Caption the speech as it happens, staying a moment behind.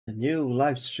new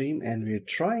live stream, and we're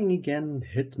trying again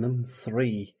Hitman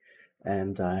 3.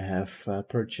 And I have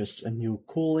purchased a new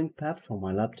cooling pad for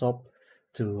my laptop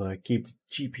to keep the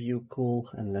GPU cool,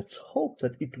 and let's hope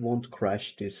that it won't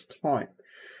crash this time.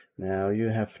 Now, you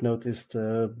have noticed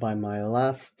by my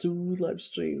last two live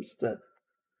streams that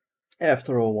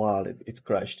after a while it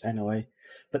crashed anyway.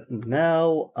 But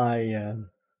now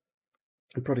I'm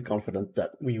pretty confident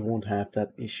that we won't have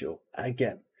that issue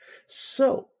again.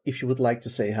 So, if you would like to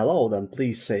say hello, then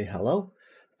please say hello.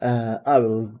 I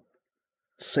will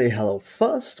say hello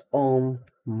first on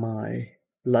my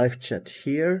live chat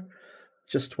here.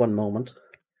 Just one moment.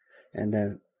 And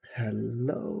then,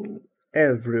 hello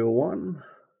everyone.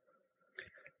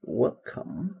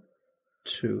 Welcome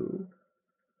to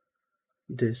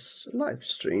this live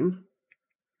stream.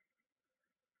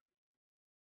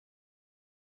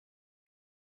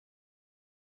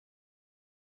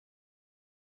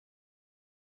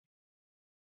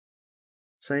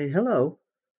 Say hello.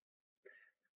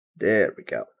 There we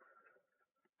go.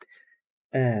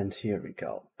 And here we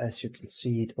go. As you can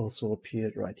see, it also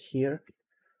appeared right here.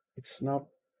 It's not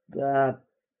that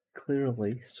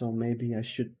clearly, so maybe I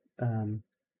should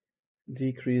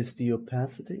decrease the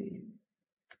opacity.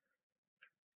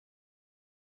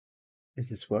 Is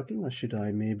this working, or should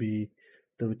I maybe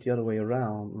do it the other way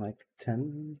around, like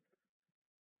 10?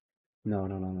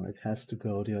 No, it has to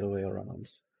go the other way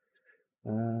around.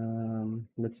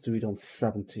 Let's do it on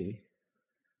 70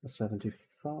 or 75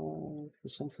 or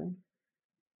something.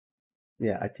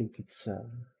 Yeah, I think it's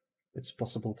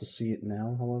possible to see it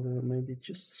now, however, maybe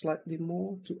just slightly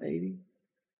more to 80.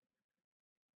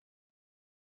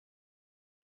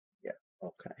 Yeah,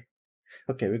 okay.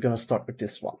 Okay, we're gonna start with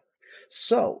this one.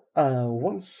 So,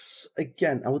 once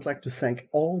again, I would like to thank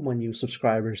all my new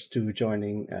subscribers to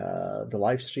joining the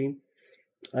live stream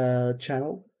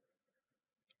channel.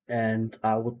 And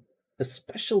I would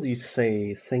especially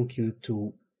say thank you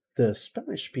to the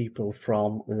Spanish people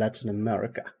from Latin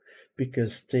America,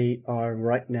 because they are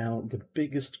right now the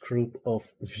biggest group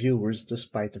of viewers,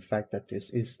 despite the fact that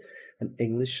this is an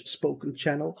English spoken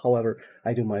channel. However,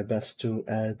 I do my best to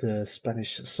add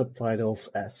Spanish subtitles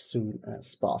as soon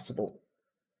as possible.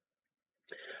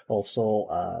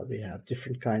 Also, we have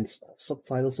different kinds of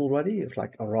subtitles already,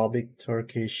 like Arabic,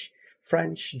 Turkish,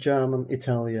 French, German,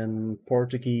 Italian,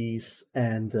 Portuguese,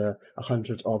 and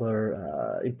 100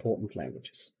 other important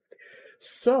languages.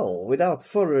 So, without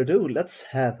further ado, let's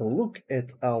have a look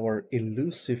at our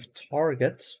elusive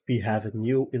target. We have a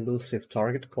new elusive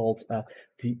target called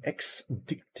the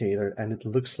Ex-Dictator, and it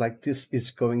looks like this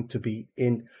is going to be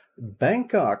in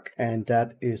Bangkok, and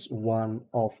that is one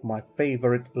of my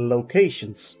favorite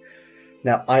locations.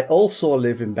 Now, I also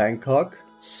live in Bangkok,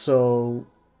 so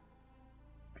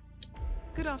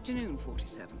Good afternoon,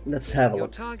 47. let's have a Your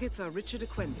look. targets are Richard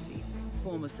Aquensi,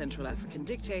 former Central African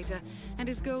dictator, and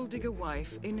his gold digger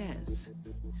wife, Inez.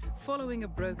 Following a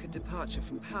brokered departure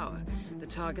from power, the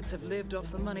targets have lived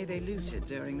off the money they looted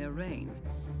during their reign.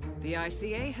 The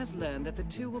ICA has learned that the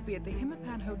two will be at the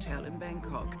Hitman Hotel in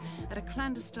Bangkok at a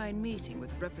clandestine meeting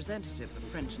with a representative of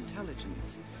French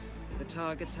intelligence. The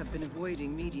targets have been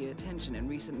avoiding media attention in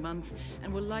recent months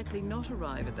and will likely not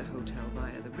arrive at the hotel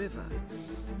via the river.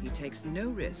 He takes no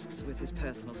risks with his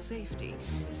personal safety,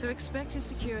 so expect his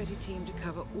security team to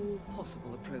cover all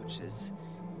possible approaches.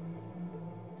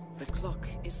 The clock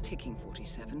is ticking,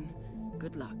 47.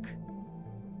 Good luck.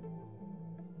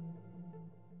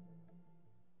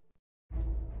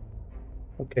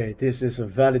 Okay, this is a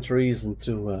valid reason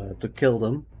to kill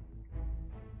them.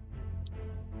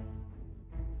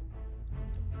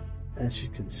 As you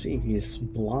can see, he's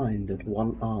blind at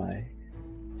one eye.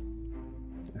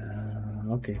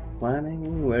 Okay,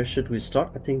 planning. Where should we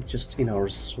start? I think just in our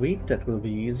suite, that will be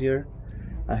easier.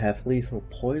 I have lethal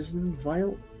poison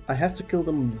vial. I have to kill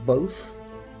them both.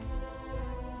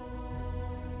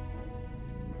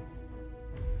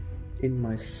 In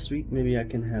my suite, maybe I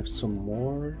can have some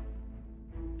more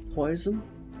poison.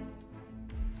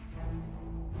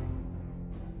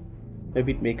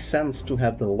 Maybe it makes sense to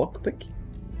have the lockpick.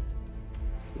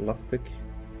 Lockpick.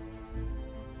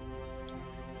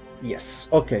 Yes,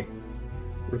 okay.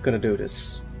 We're gonna do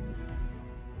this.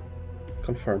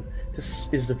 Confirm. This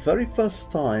is the very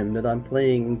first time that I'm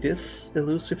playing this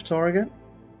elusive target.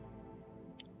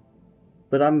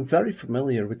 But I'm very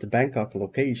familiar with the Bangkok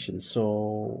location,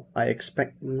 so I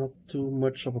expect not too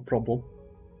much of a problem.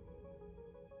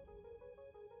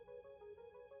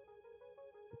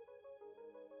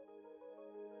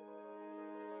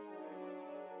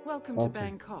 Welcome to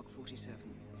Bangkok, 47.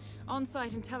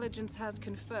 On-site intelligence has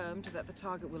confirmed that the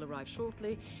target will arrive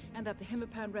shortly and that the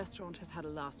Hitman restaurant has had a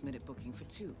last-minute booking for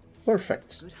two.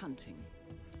 Perfect. Good hunting.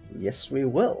 Yes, we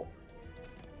will.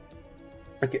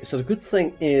 Okay, so the good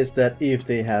thing is that if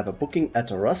they have a booking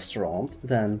at a restaurant,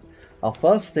 then our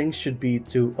first thing should be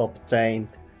to obtain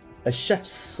a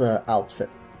chef's outfit.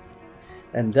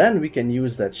 And then we can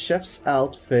use that chef's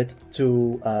outfit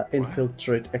to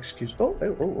infiltrate. Excuse. Oh.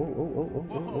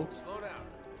 Whoa, slow down.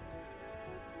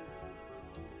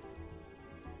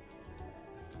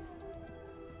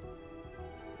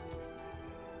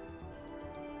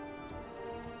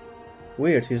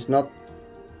 Weird, he's not.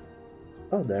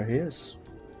 Oh, there he is.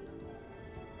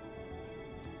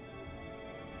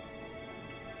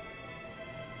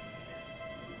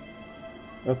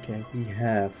 Okay, we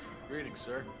have Greetings,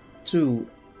 sir. 2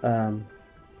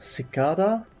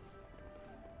 cicada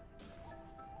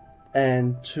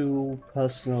and 2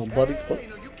 personal body. Hey,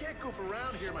 no, you can't goof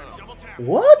around here, man. Double tap.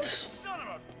 What? Son of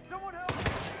a... Someone help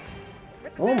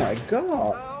me. Oh my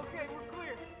god! Okay, we're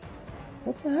clear.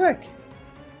 What the heck?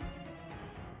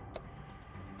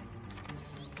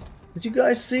 Did you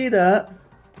guys see that?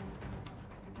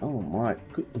 Oh my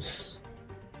goodness.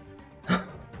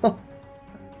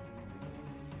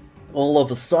 All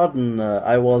of a sudden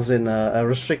I was in a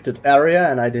restricted area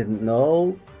and I didn't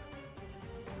know.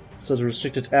 So the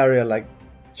restricted area like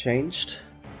changed.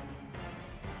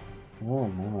 Oh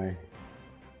my.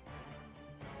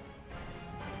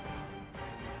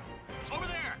 Over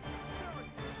there.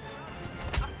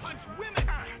 I punch women.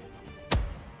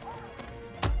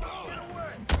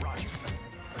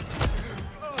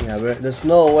 Yeah, there's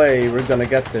no way we're gonna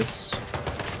get this.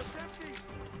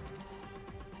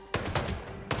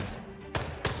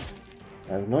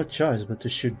 I have no choice but to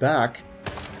shoot back.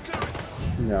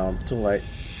 No, too late.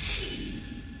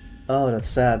 Oh, that's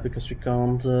sad because we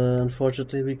can't,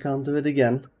 unfortunately, we can't do it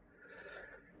again.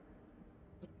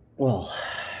 Well,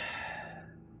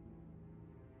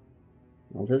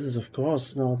 this is of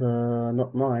course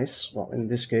not nice. Well, in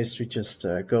this case, we just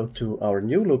go to our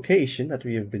new location that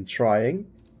we have been trying.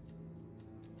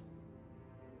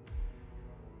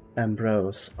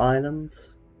 Ambrose Island.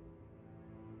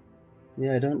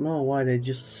 Yeah, I don't know why they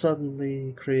just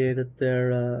suddenly created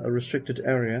their a restricted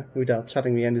area without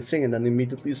telling me anything and then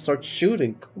immediately start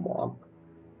shooting. Come on.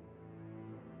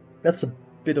 That's a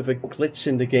bit of a glitch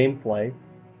in the gameplay.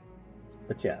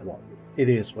 But yeah, well, it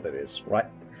is what it is, right?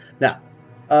 Now,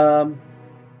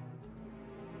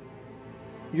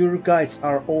 you guys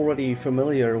are already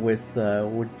familiar with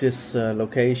this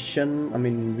location. I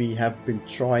mean, we have been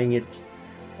trying it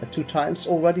 2 times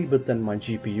already, but then my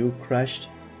GPU crashed.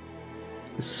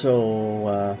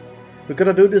 So we're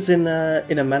gonna do this in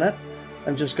a minute.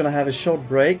 I'm just gonna have a short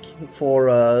break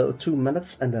for 2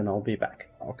 minutes and then I'll be back.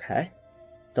 Okay?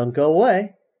 Don't go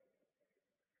away.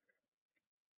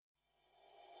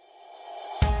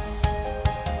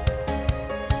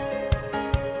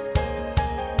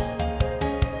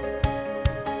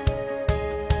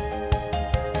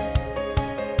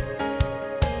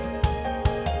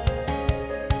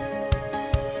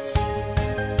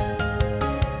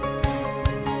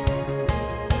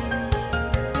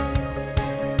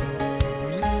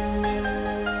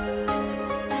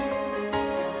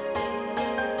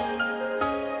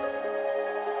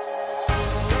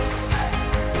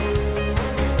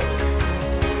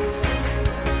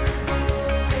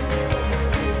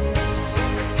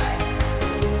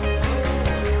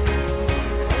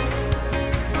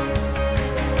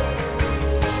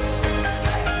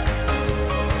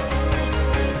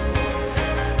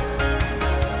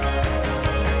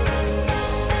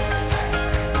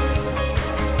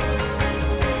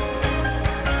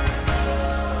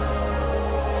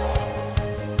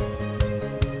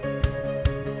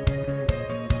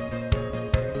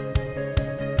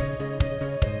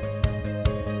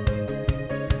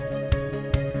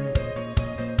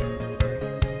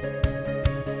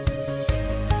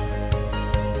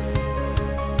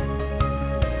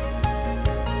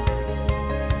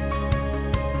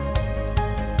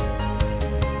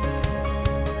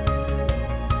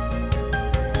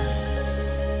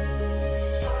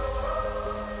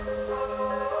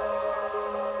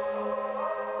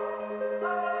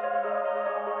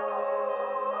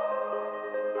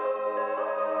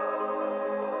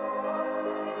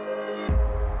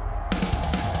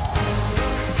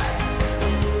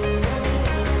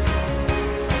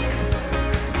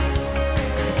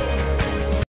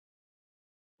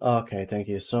 Okay, thank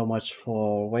you so much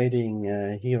for waiting.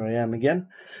 Here I am again.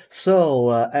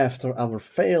 So, after our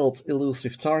failed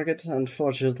elusive target,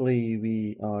 unfortunately,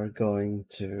 we are going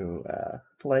to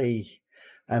play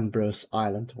Ambrose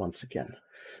Island once again.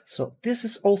 So, this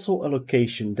is also a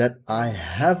location that I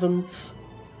haven't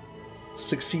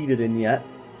succeeded in yet.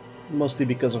 mostly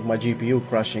because of my GPU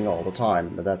crashing all the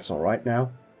time, but that's alright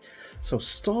now. So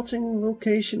starting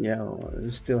location, yeah,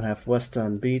 we still have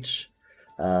Western Beach.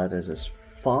 This is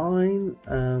fine.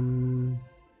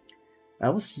 I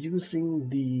was using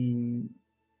the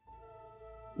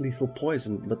lethal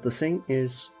poison, but the thing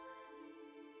is,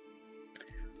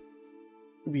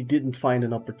 we didn't find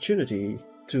an opportunity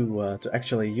to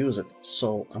actually use it.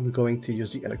 So I'm going to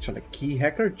use the electronic key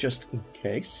hacker just in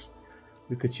case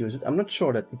we could use it. I'm not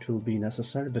sure that it will be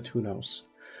necessary, but who knows.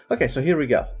 Okay, so here we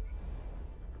go.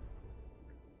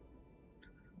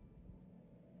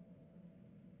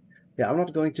 Yeah, I'm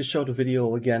not going to show the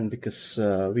video again because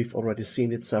we've already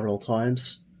seen it several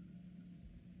times.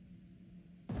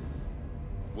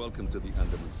 Welcome to the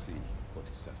Andaman Sea,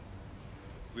 47.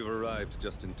 We've arrived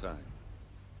just in time.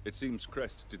 It seems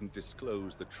Crest didn't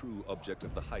disclose the true object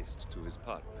of the heist to his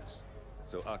partners,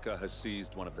 so Akka has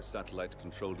seized one of the satellite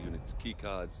control unit's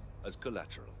keycards as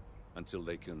collateral until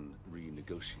they can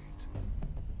renegotiate.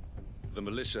 The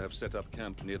militia have set up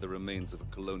camp near the remains of a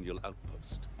colonial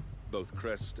outpost. Both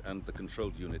Crest and the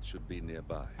control unit should be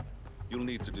nearby. You'll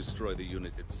need to destroy the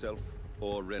unit itself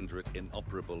or render it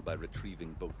inoperable by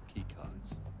retrieving both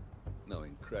keycards.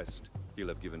 Knowing Crest, he'll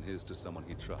have given his to someone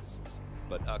he trusts,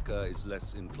 but Akka is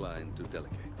less inclined to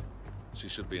delegate. She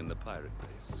should be in the pirate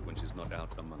base when she's not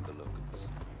out among the locals.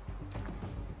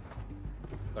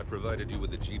 I provided you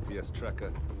with a GPS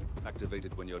tracker. Activate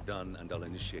it when you're done and I'll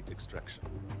initiate extraction.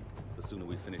 The sooner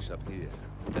we finish up here,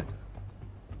 the better.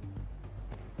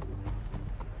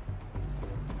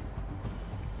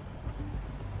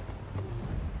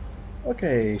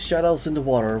 Okay, shadows in the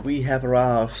water. We have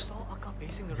arrived.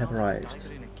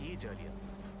 In a cage earlier.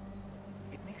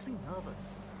 It makes me nervous.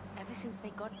 Ever since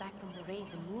they got back from the raid,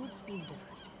 the mood's been different.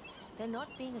 They're not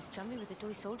being as chummy with the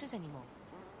toy soldiers anymore.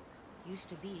 Used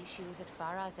to be, she was at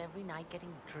Farah's every night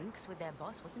getting drinks with their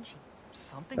boss, wasn't she?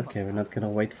 Something. Okay, we're not gonna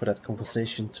wait for that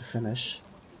conversation to finish.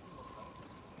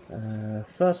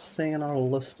 First thing on our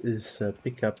list is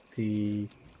pick up the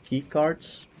key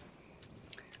cards.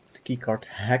 The keycard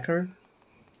hacker.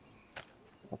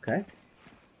 Okay.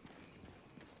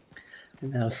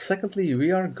 And now, secondly,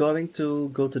 we are going to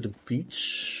go to the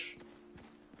beach.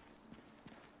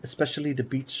 Especially the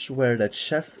beach where that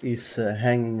chef is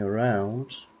hanging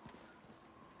around.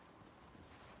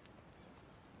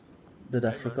 But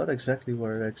I forgot exactly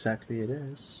where exactly it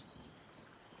is.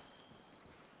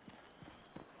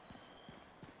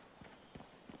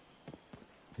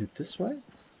 Is it this way?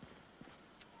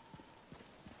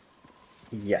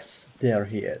 Yes, there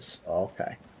he is.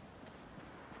 Okay.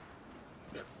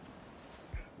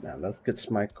 Now let's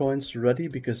get my coins ready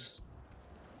because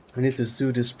we need to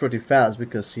do this pretty fast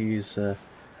because he's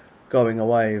going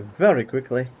away very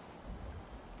quickly.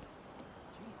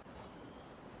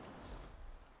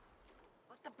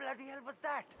 What the bloody hell was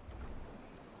that?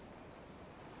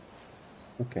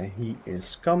 Okay, he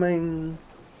is coming.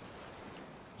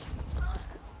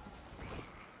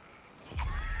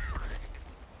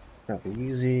 Probably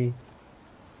easy.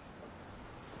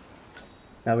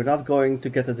 Now we're not going to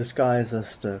get a disguise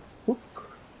as the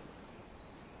cook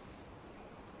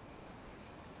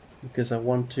because I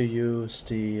want to use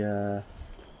the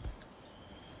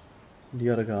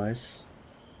other guys.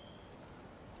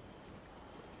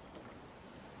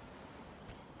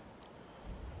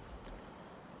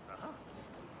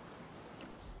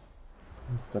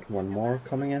 Got one more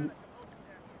coming in.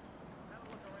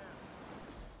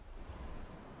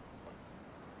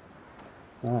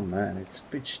 Oh man, it's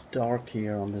pitch dark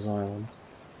here on this island.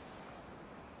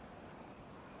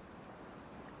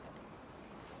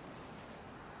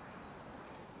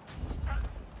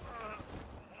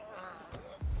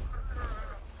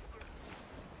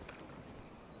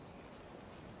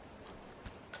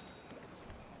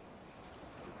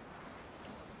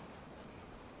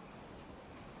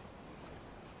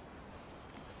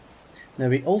 Now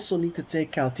we also need to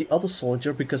take out the other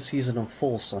soldier because he's an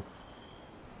enforcer.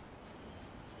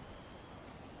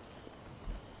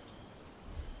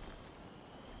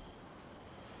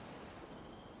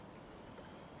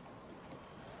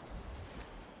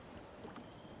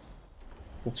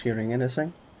 Not hearing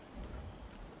anything?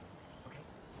 Okay.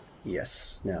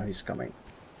 Yes, now he's coming.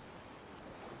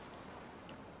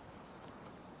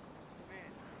 Man,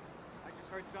 I just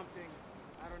heard something.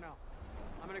 I don't know.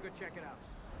 I'm gonna go check it out.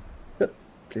 Good.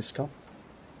 Please come.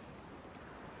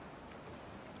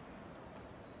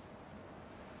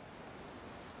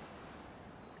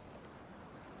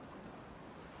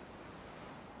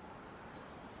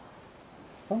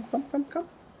 Come.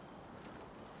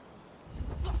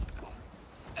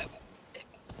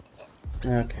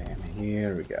 Okay, and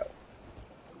here we go.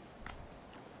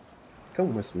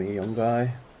 Come with me, young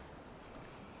guy.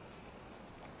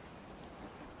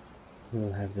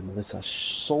 We'll have the Melissa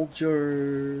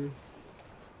soldier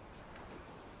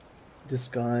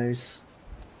disguise.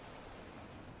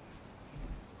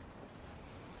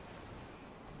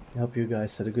 I hope you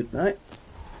guys had a good night.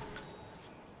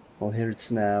 Well, here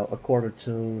it's now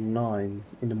 8:45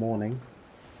 in the morning,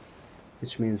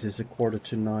 which means it's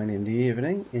 8:45 in the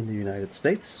evening in the United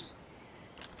States.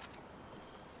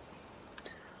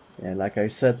 And like I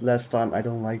said last time, I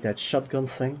don't like that shotgun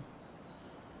thing.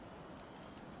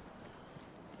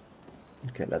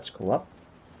 Okay, let's go up.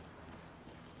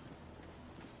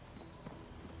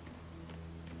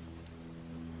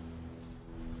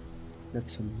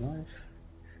 That's a knife.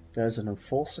 There's an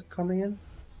enforcer coming in.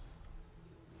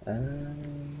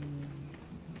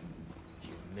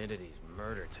 Humidity's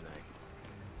murder tonight.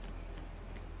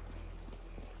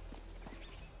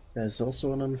 There's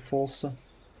also an enforcer.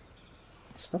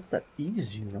 It's not that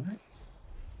easy, right?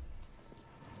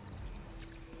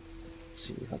 Let's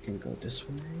see if I can go this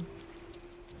way.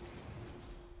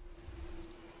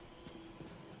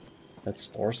 That's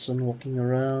Orson walking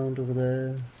around over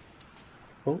there.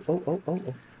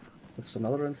 Oh. That's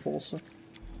another enforcer.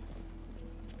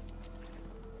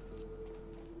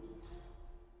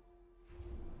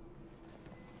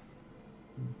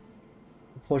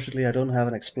 Unfortunately, I don't have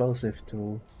an explosive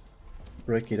to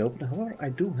break it open. However, I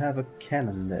do have a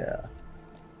cannon there.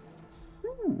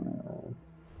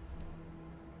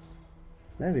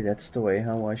 Maybe that's the way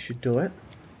how I should do it.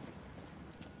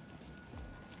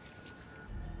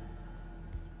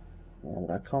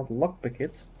 Well, I can't lockpick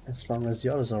it as long as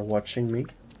the others are watching me.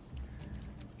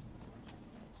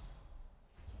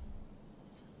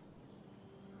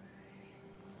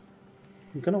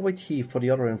 I'm gonna wait here for the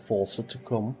other enforcer to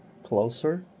come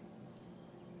closer,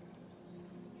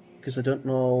 because I don't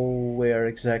know where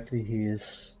exactly he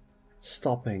is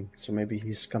stopping. So maybe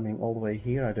he's coming all the way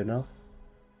here, I don't know.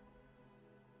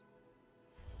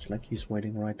 It's like he's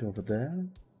waiting right over there.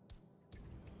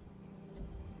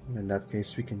 In that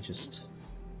case, we can just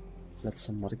let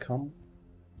somebody come.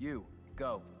 You,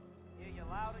 go. Hear you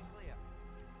loud and clear.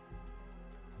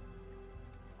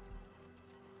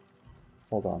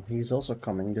 Hold on, he's also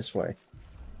coming this way.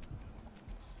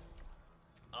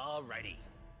 Alrighty.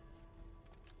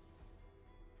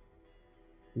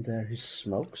 There he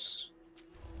smokes.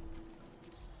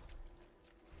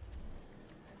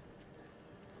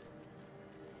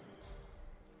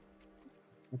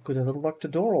 I could have unlocked the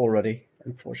door already.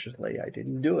 Unfortunately, I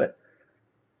didn't do it.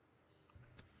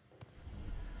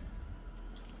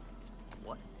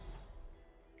 What?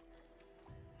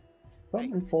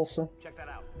 Come, enforcer. Check that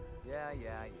out. Yeah.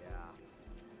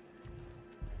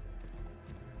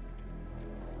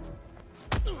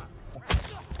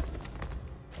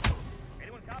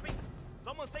 Anyone copy?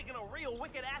 Someone's taking a real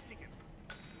wicked ass kicking.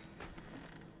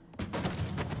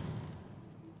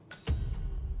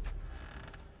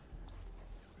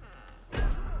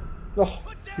 Oh,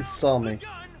 he saw me.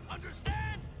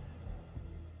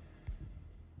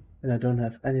 And I don't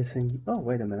have anything. Oh,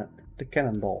 wait a minute. The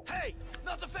cannonball. Hey,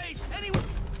 not the face. Anyone.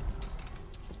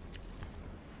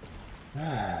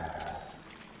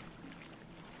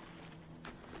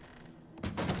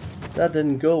 That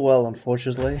didn't go well,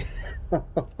 unfortunately.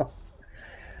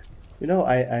 You know,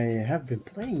 I have been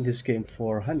playing this game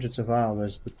for hundreds of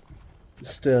hours, but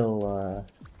still,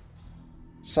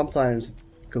 sometimes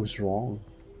it goes wrong.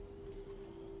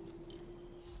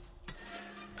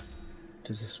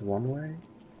 This is one way.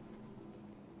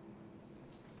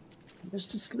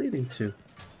 Where's this leading to?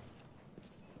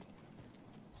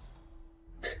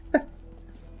 Okay,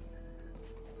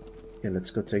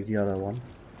 let's go take the other one.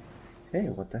 Hey,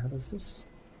 what the hell is this?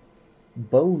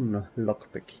 Bone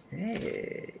lockpick.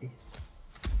 Hey,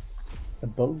 a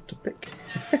bone to pick.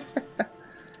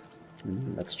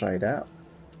 Let's try it out.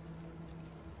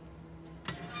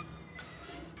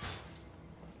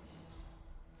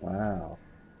 Wow.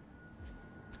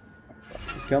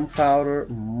 Gunpowder,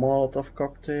 Molotov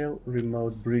cocktail,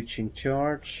 remote breaching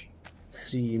charge,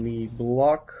 CME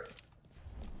block,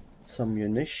 some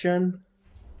munition,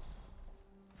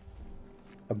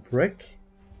 a brick.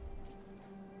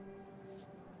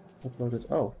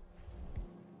 Uploaded. Oh.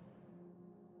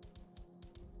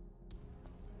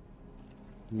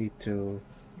 Need to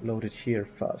load it here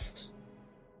first.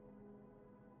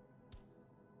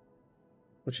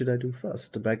 What should I do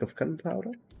first? The bag of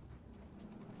gunpowder?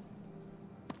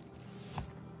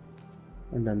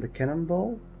 And then the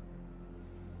cannonball?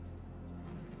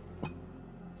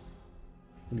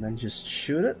 And then just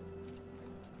shoot it?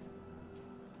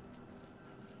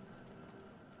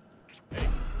 Hey,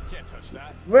 can't touch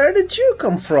that. Where did you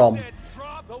come from? Said,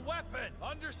 drop the weapon.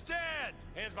 understand?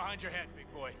 Hands behind your head, big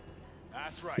boy.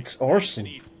 That's right. It's Orson.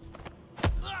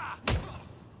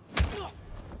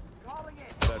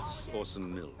 That's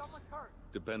Orson Mills.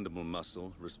 Dependable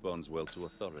muscle, responds well to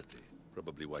authority.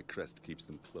 Probably why Crest keeps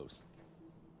him close.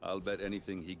 I'll bet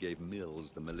anything he gave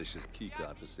Mills the malicious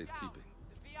keycard for safekeeping.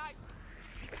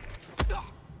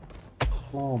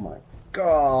 Oh my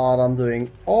god, I'm doing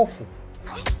awful.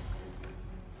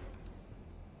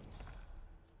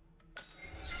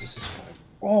 This is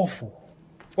awful.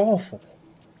 Awful.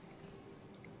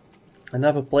 I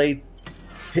never played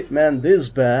Hitman this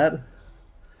bad.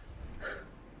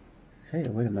 Hey,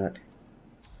 wait a minute.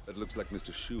 That looks like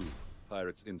Mr. Shu,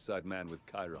 Pirate's inside man with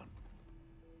Chiron.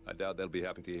 I doubt they'll be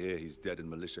happy to hear he's dead in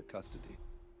militia custody.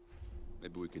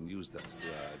 Maybe we can use that to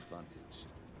our advantage.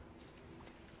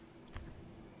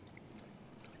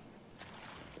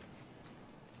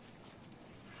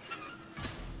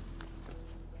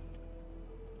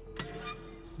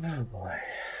 Oh boy.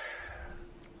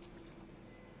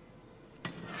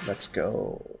 Let's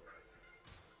go.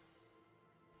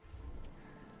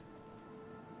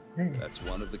 Hey. That's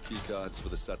one of the keycards for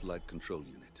the satellite control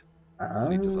unit.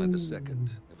 We need to find the second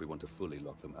if we want to fully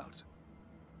lock them out.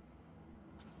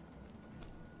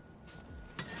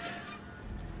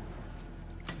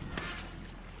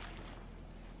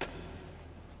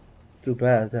 Too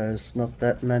bad there's not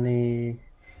that many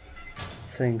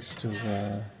things to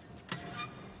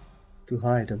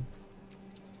hide them.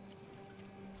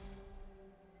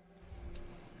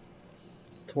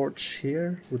 Torch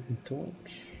here, wooden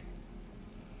torch.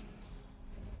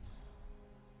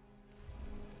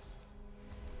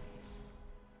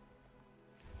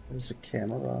 There's a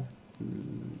camera.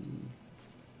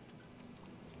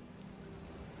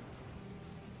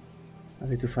 I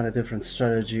need to find a different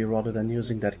strategy rather than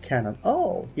using that cannon.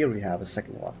 Oh, here we have a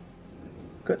second one.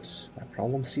 Good. My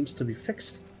problem seems to be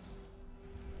fixed.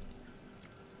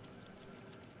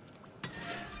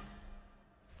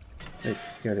 Hey,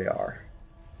 here they are.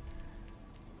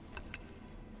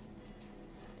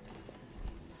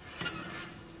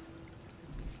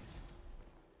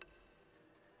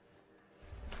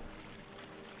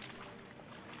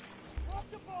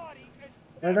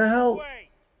 Where the hell?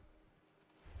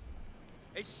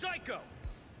 Hey, psycho!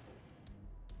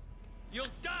 You'll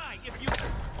die if you...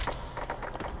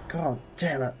 God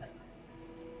damn it.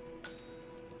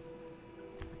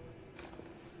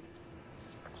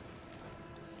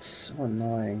 It's so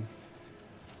annoying.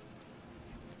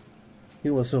 He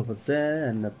was over there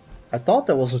and I thought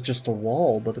that was just a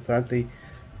wall, but apparently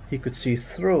he could see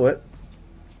through it.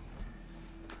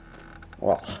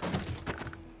 Well,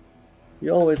 you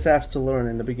always have to learn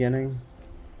in the beginning.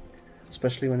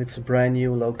 Especially when it's a brand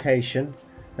new location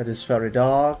that is very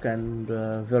dark and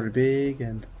very big,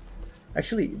 and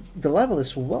actually the level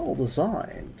is well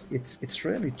designed. It's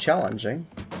really challenging,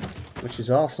 which is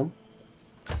awesome.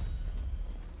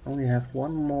 Only have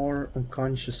one more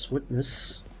unconscious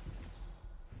witness,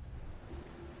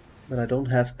 but I don't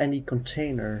have any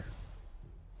container.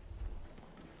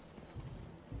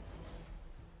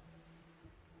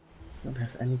 Don't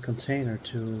have any container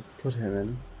to put him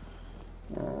in.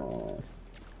 Oh.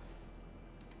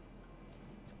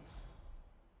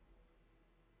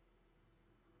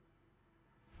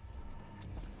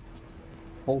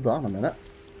 Hold on a minute.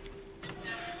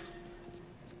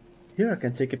 Here I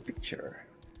can take a picture.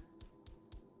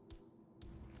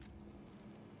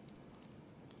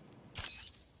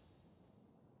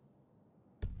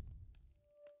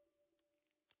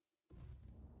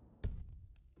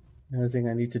 Anything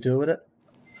I need to do with it?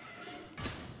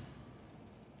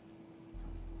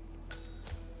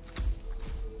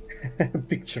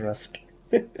 Picturesque.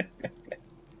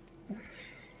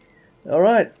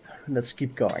 Alright, let's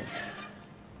keep going.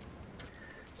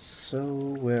 So,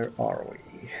 where are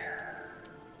we?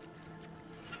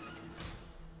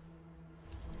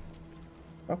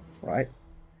 Oh, right.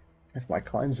 I have my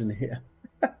coins in here.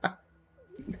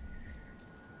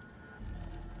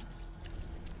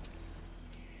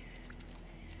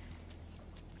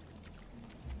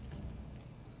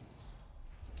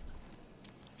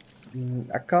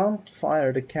 I can't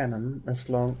fire the cannon as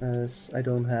long as I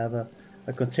don't have a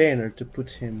container to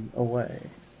put him away.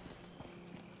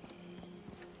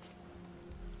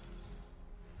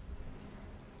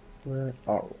 Where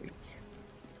are we?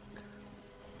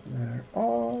 Where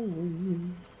are we?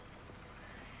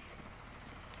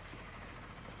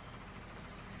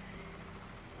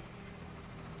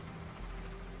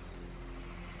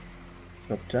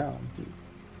 Drop down.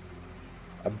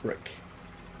 A brick.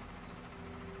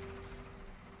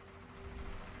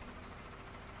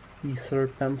 Ether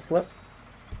pamphlet.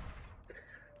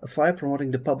 A flyer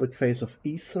promoting the public face of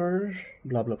Ether,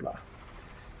 blah blah blah.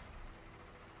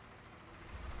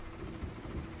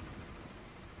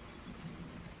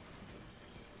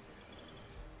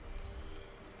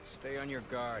 Stay on your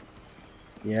guard.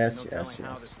 Yes, No yes, telling how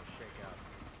yes. this will shake out.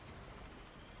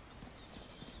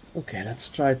 Okay, let's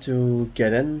try to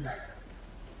get in.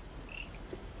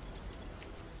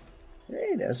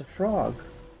 Hey, there's a frog.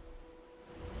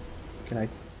 Can I?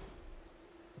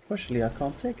 Unfortunately, I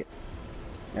can't take it.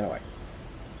 Anyway.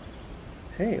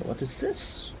 Hey, what is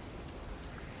this?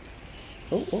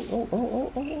 Oh, oh, oh, oh,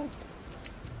 oh, oh, oh.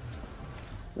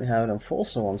 We have an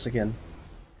enforcer once again.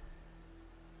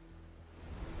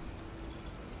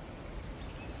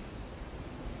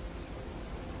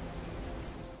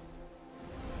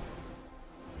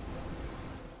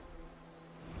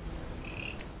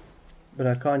 But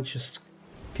I can't just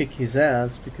kick his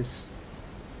ass because...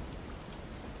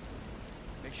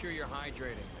 Make sure you're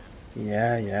hydrating,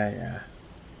 man. Yeah.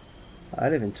 I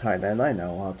live in Thailand, I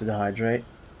know how to dehydrate.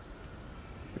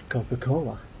 With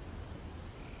Coca-Cola.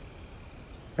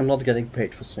 I'm not getting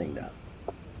paid for saying that.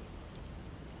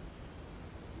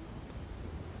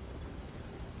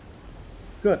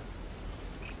 Good.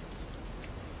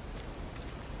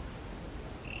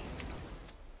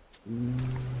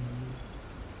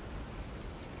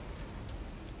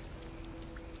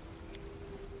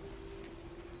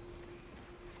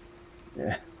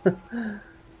 Yeah.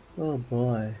 Oh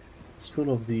boy. It's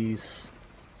full of these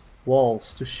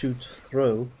walls to shoot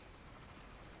through.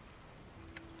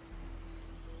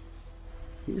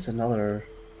 Here's another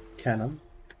cannon.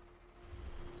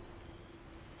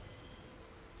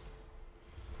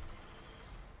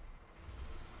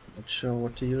 Not sure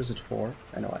what to use it for.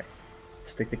 Anyway,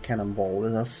 let's take the cannonball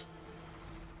with us.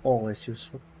 Always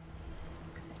useful.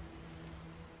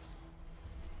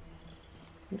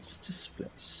 What's this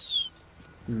place?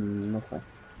 Nothing.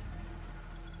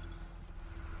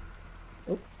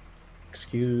 Oh,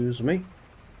 excuse me.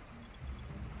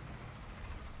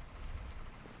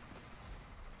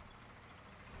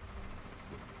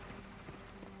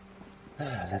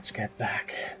 Let's get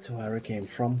back to where we came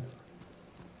from.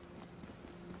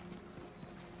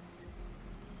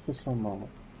 Just one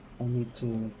moment. I need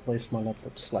to place my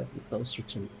laptop slightly closer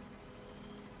to me.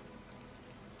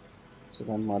 So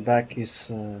then my back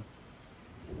is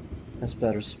has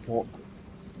better support.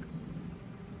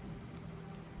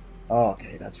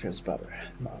 Okay, that feels better.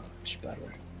 Much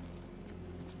better.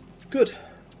 Good.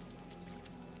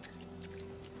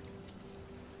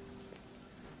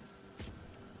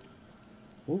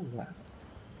 Ooh, wow.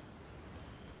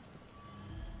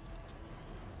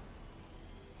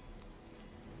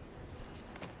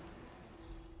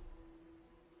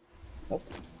 Nope.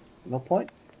 No point.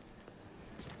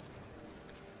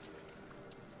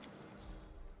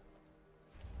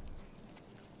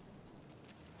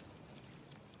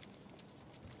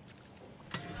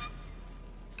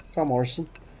 Come, Orson.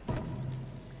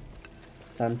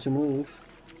 Time to move.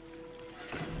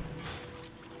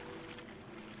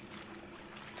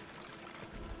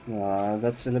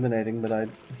 That's eliminating, but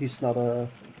he's not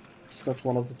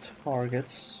one of the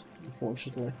targets,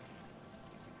 unfortunately.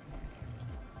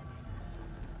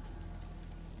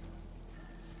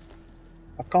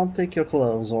 I can't take your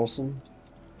clothes, Orson.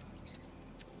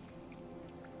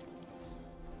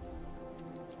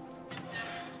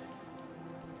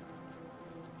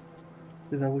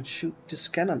 If I would shoot this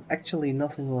cannon, actually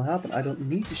nothing will happen. I don't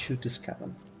need to shoot this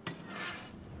cannon.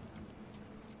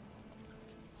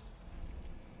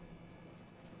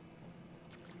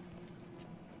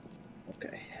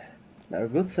 Okay. Now, a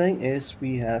good thing is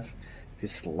we have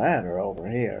this ladder over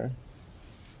here.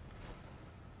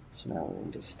 So now we're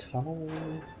in this tunnel.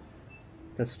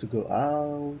 That's to go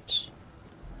out.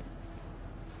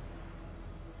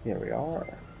 Here we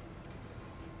are.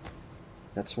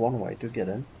 That's one way to get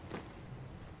in.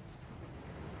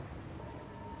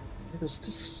 Where does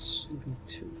this lead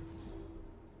to?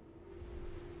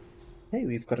 Hey,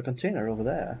 we've got a container over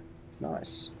there.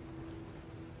 Nice.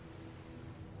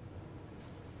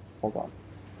 Hold on.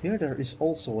 Here there is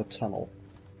also a tunnel.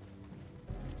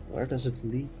 Where does it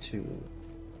lead to?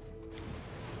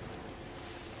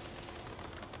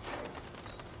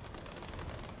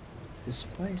 This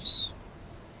place?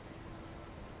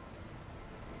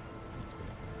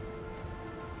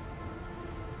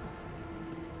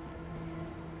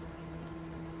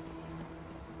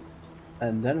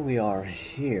 And then we are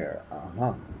here.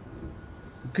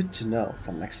 Good to know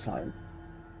for next time.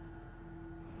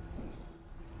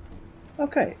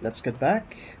 Okay, let's get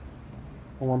back.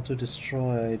 I want to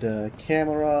destroy the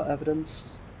camera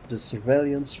evidence, the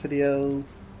surveillance video.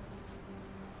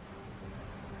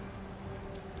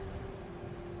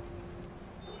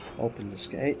 Open this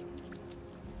gate.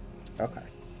 Okay.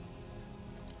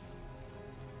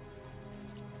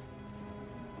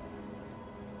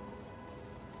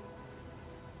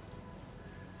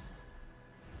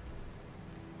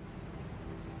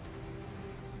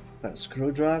 Got a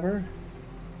screwdriver.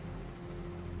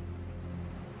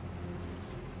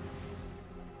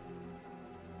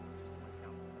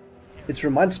 It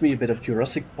reminds me a bit of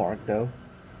Jurassic Park though.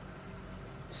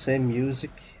 Same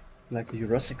music, like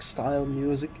Jurassic style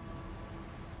music.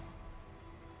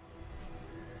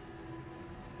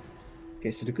 Okay,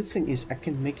 so the good thing is I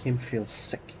can make him feel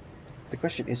sick. The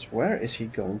question is, where is he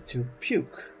going to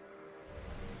puke?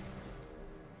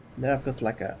 There I've got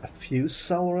like a fuse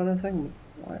cell or anything.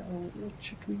 What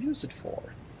should we use it for?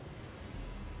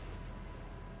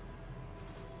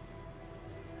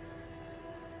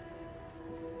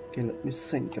 Okay, let me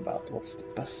think about what's the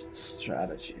best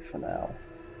strategy for now.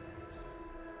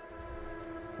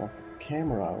 Got the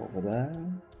camera over there.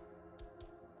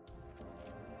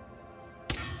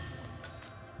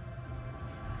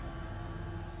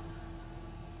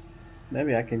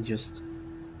 Maybe I can just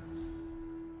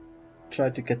try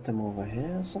to get them over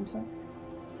here or something.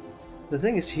 The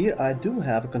thing is, here I do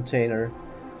have a container.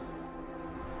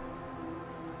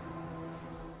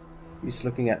 He's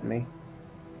looking at me.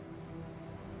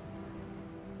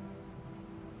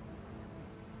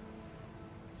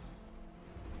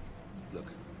 Look,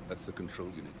 that's the control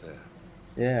unit there.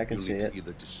 Yeah, I can You'll see need it. to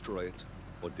either destroy it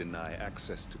or deny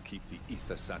access to keep the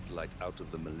ether satellite out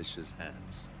of the militia's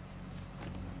hands.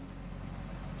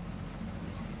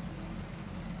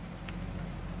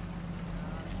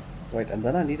 Wait, and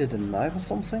then I needed a knife or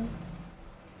something?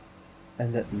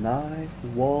 And that knife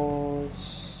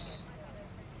was...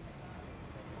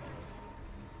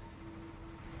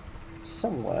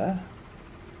 somewhere.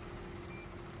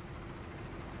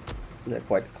 They're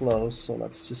quite close, so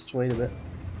let's just wait a bit.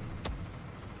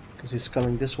 Because he's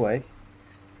coming this way. In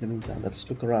the meantime, let's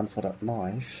look around for that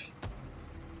knife.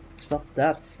 It's not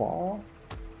that far.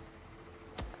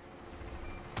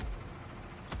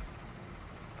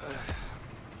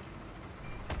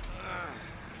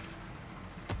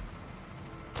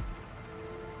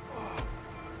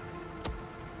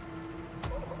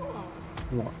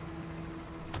 Come on.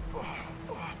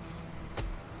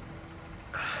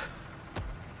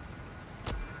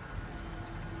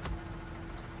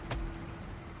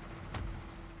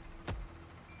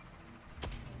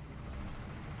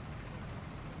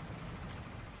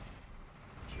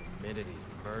 Humidity's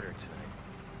murder tonight.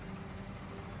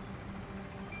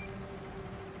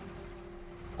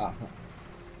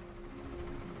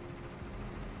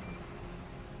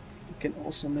 You can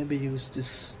also maybe use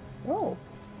this. Oh,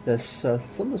 there's a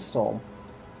thunderstorm.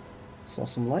 Saw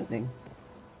some lightning.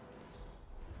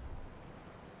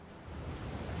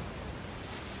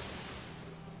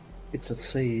 It's at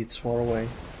sea, it's far away.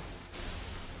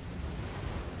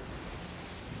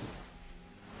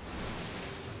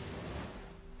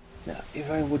 Now, if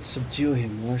I would subdue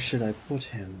him, where should I put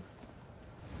him?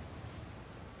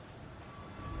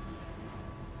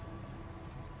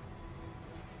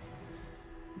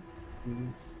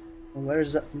 Where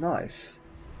is that knife?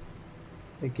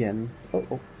 Again.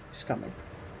 Oh, he's coming.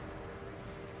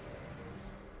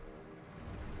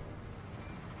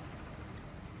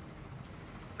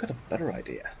 Got a better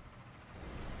idea.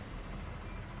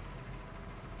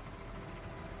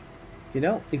 You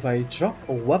know, if I drop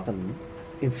a weapon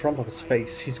in front of his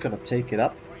face, he's gonna take it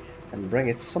up and bring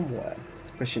it somewhere.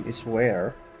 The question is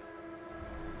where.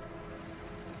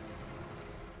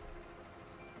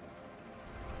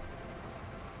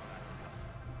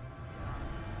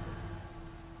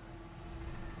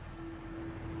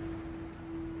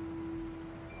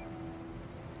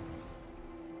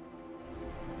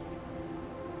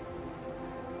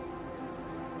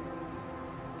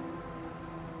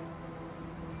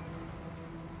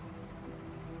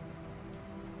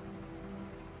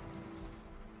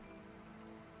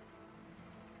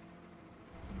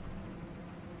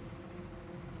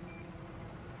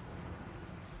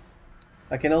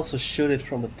 I can also shoot it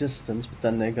from a distance, but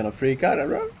then they're gonna freak out and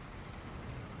run.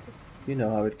 You know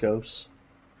how it goes.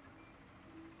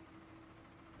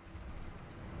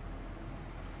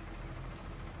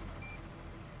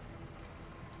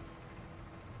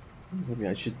 Maybe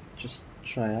I should just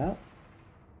try out.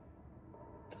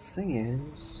 The thing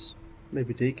is,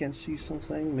 maybe they can see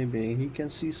something, maybe he can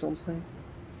see something.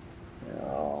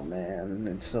 Oh man,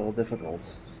 it's so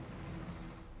difficult.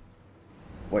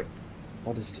 Wait,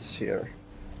 what is this here?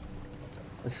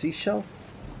 A seashell?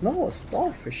 No, a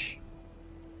starfish.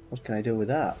 What can I do with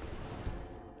that?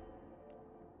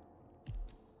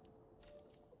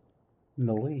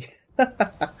 Melee.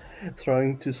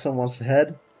 throwing to someone's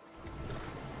head.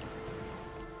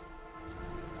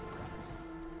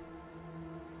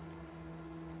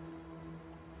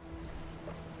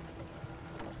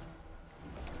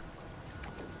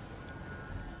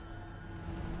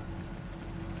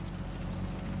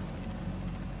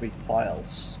 Read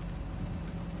files.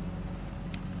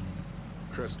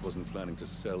 Crest wasn't planning to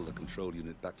sell the control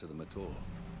unit back to them at all.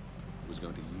 He was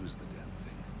going to use the damn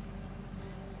thing.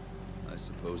 I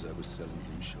suppose I was selling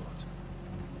him short.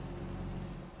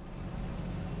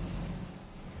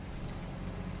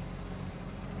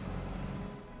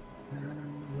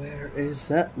 Where is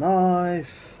that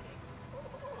knife?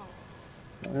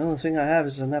 The only thing I have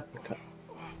is an apricot.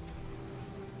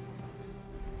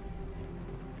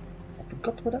 I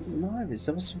forgot what that knife is.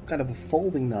 That was some kind of a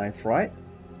folding knife, right?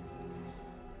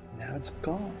 Now it's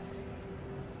gone.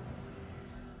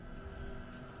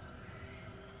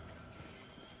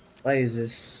 Place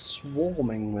is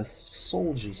swarming with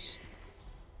soldiers.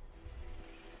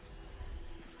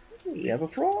 We have a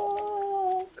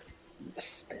frog!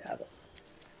 Yes, I have it.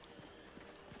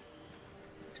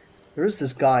 There is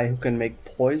this guy who can make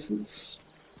poisons.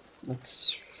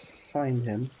 Let's find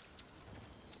him.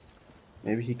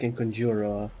 Maybe he can conjure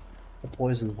a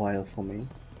poison vial for me,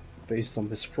 based on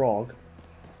this frog.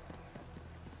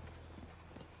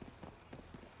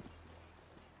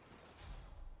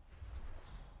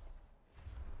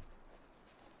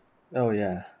 Oh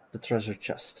yeah, the treasure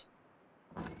chest.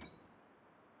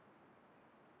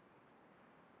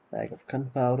 Bag of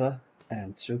gunpowder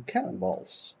and 2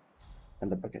 cannonballs.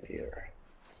 And a bucket here.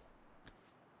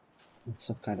 And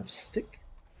some kind of stick.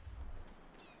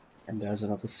 And there's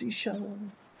another seashell.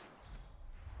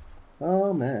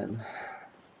 Oh man.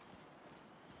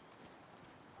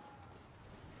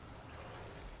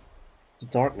 The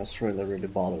darkness really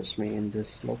bothers me in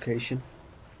this location.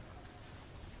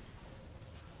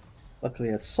 Luckily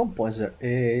at some points there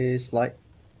is light.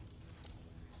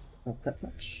 Not that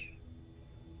much.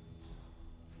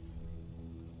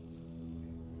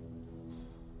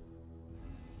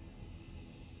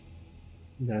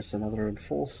 There's another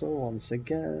enforcer once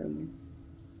again.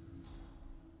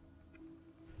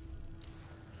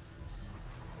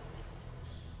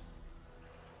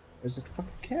 Where's the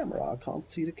fucking camera? I can't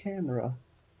see the camera.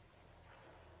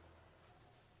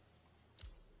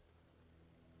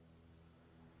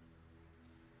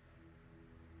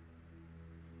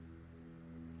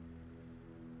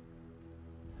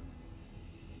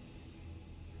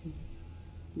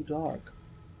 Too dark.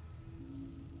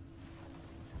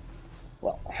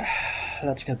 Well,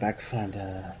 let's get back and find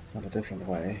a different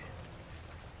way.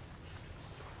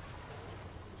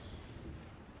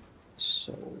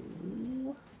 So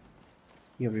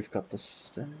here we've got the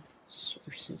stairs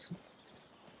or something.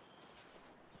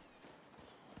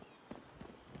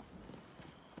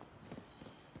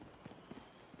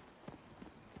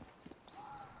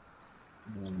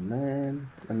 Oh man,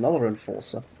 another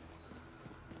enforcer.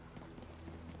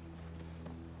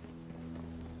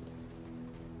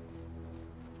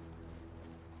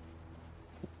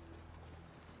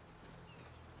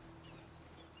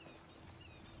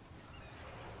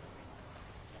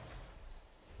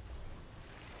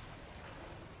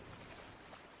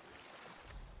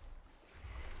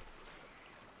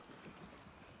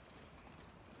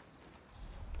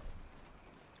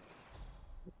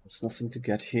 There's nothing to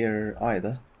get here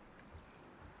either.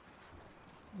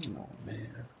 Oh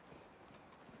man.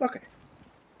 Okay.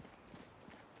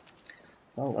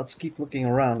 Well, let's keep looking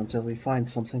around until we find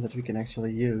something that we can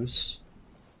actually use.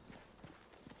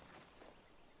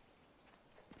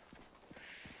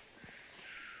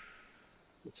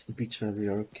 It's the beach where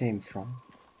we came from.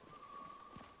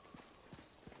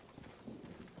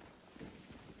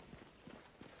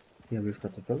 Here we've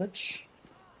got the village.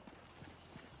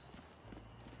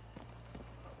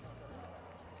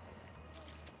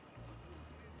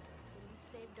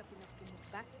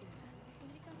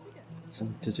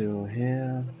 Something to do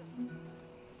here.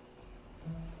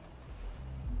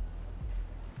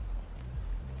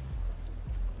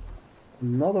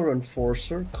 Another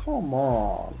enforcer? Come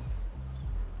on.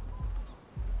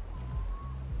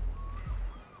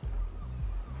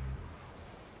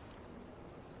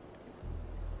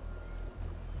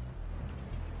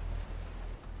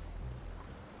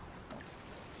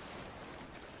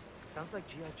 Sounds like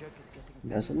GI Jerk is getting.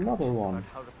 There's another one.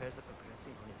 How repairs are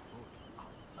progressing on his boat.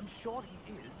 I'm sure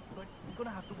he is, but we're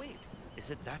gonna have to wait.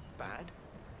 Is it that bad?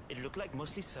 It looked like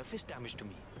mostly surface damage to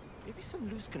me. Maybe some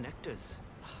loose connectors.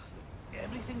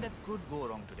 Everything that could go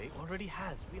wrong today already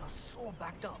has. We are so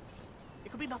backed up.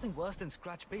 It could be nothing worse than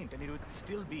scratch paint, and it would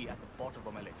still be at the bottom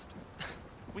of my list.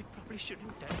 We probably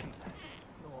shouldn't tell him that.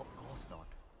 No, of course not.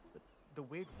 The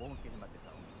the weight won't kill him at the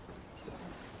top.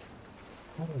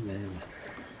 Oh man.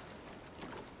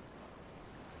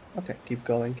 Okay, keep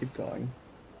going, keep going.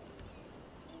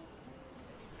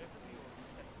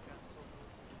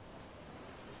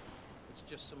 It's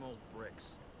just some old bricks.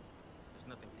 There's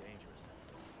nothing dangerous.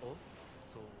 Oh,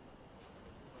 so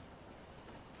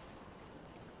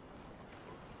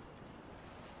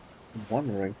I'm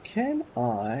wondering, can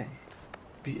I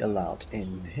be allowed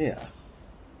in here?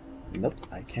 Nope,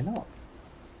 I cannot.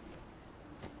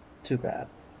 Too bad.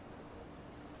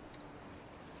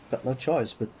 Got no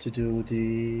choice but to do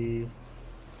the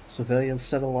surveillance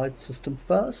satellite system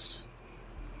first.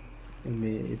 And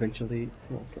we eventually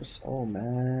will press. Oh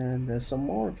man, there's some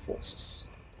more forces.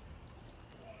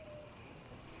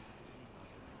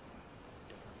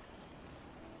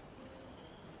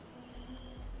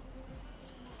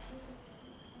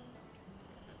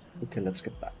 Okay, let's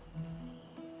get back.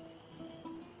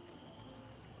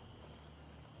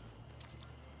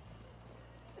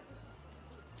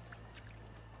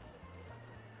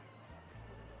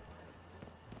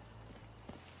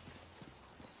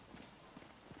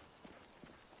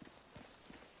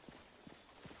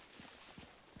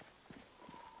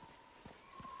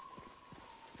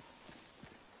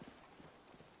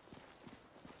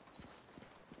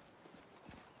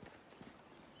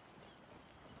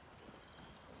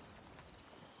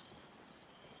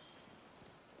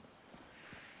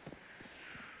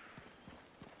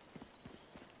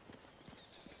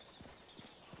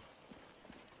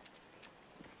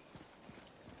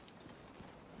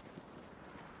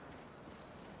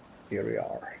 Here we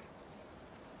are.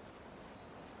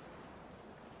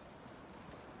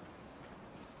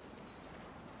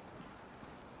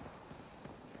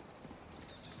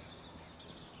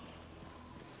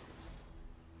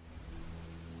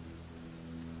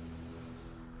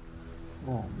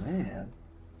 Oh man.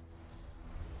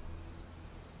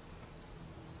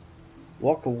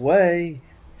 Walk away,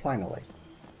 finally.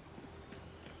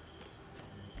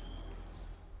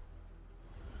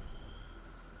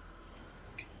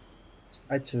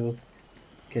 Try to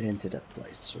get into that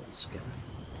place once again.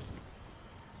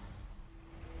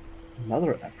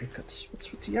 Another apricots. What's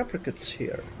with the apricots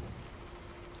here?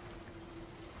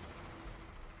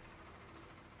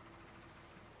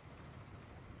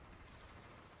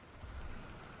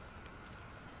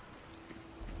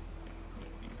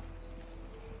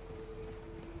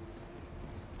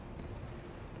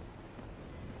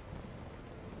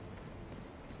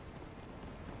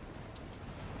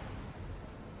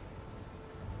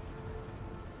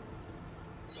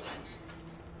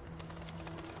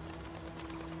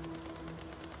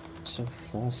 So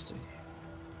thirsty.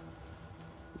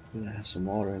 I'm gonna have some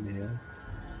water in here.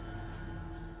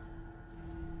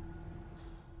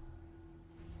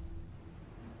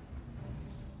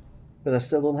 But I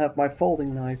still don't have my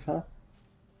folding knife, huh?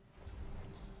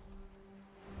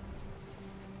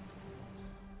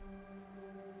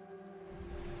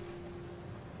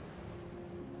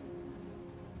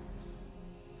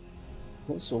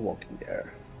 Also walking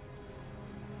there.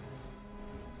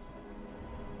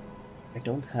 I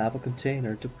don't have a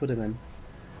container to put him in.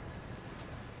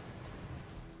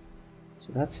 So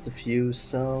that's the fuse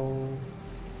cell.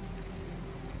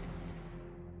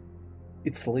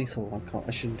 It's lethal,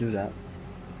 I shouldn't do that.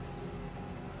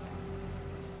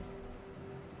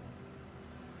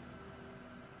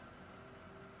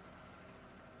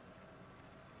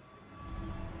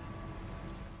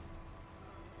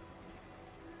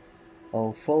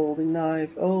 Oh, folding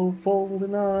knife, oh,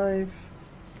 folding knife.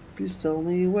 Please tell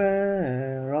me,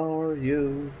 where are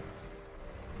you?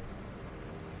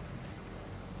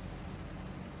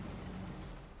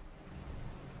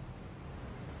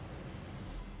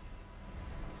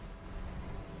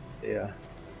 Yeah,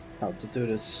 how to do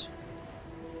this.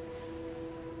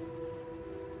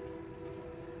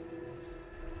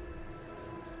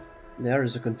 There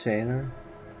is a container.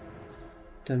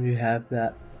 Then we have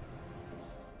that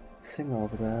thing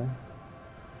over there.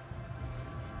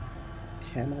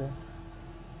 Camera.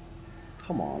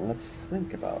 Come on, let's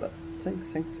think about it. Think.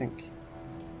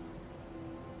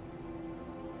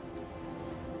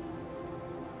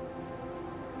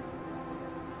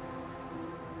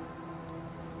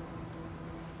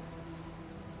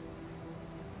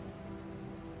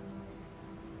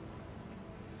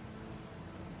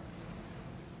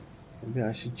 Maybe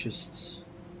I should just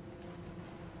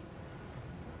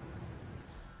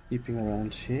keeping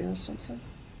around here or something.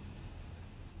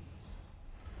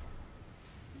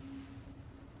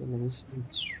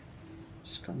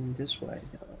 It's coming this way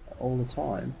all the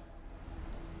time.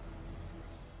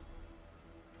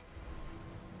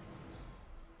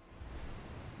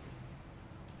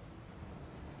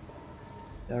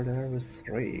 They're there with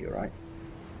 3, right?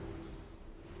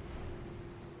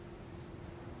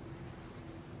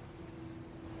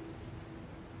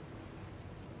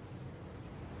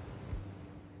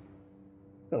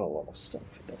 Got a lot of stuff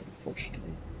for that,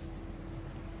 unfortunately.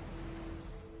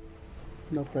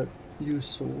 Not that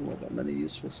useful, not that many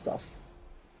useful stuff.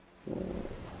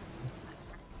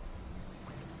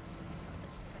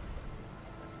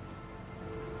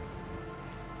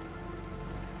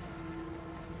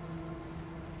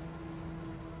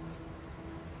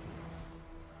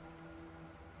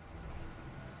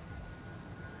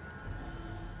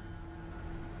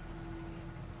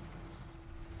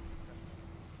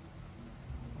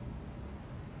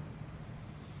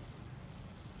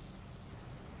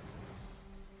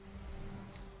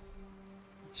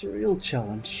 It's a real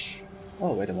challenge.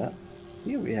 Oh, wait a minute.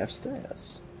 Here we have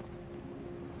stairs.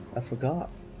 I forgot.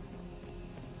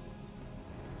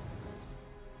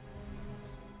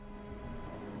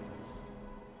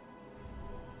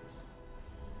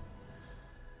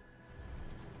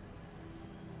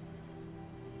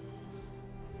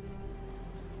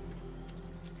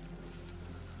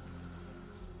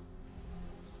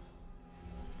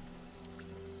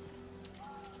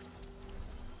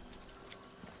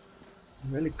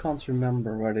 I really can't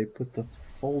remember where they put that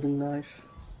folding knife.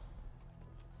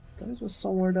 I thought it was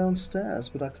somewhere downstairs,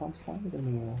 but I can't find it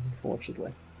anymore,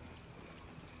 unfortunately.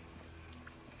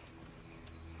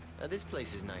 This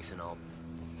place is nice and all.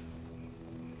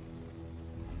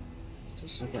 What's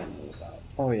this again all about?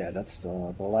 Oh yeah, that's the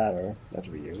ladder that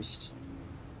we used.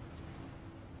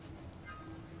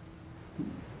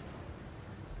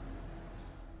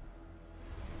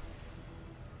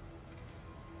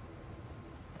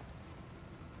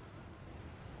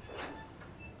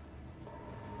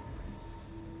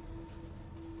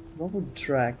 What would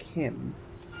drag him?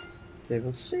 They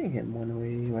will see him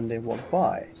when they walk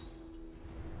by.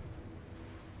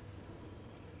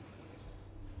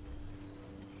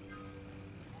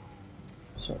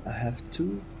 So I have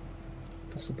 2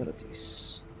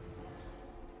 possibilities.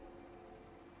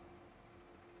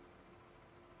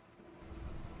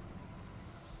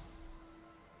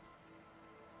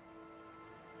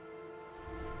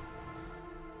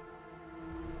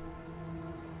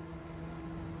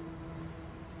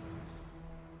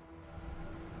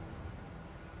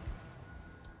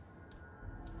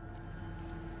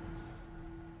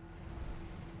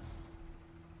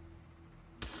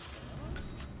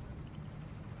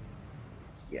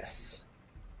 Yes.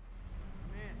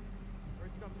 Man,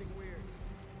 heard something weird.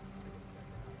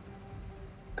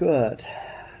 Good.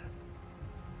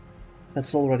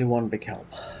 That's already one big help.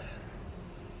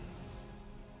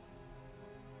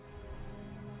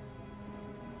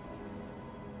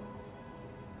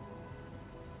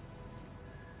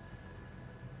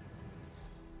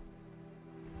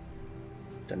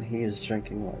 Then he is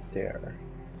drinking right there.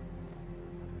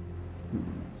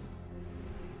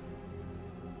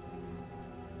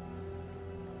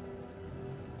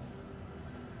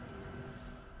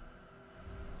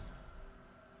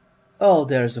 Oh,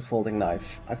 there's a folding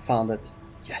knife. I found it.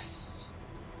 Yes.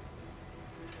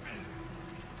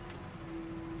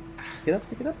 Pick it up,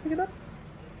 pick it up, pick it up.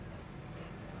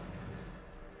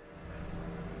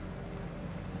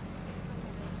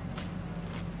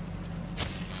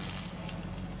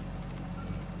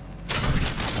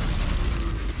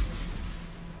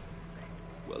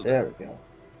 Well There done. we go.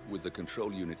 With the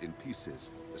control unit in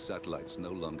pieces, the satellite's no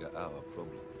longer our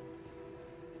problem.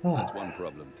 Oh, That's one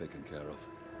problem taken care of.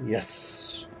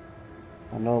 yes.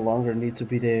 I no longer need to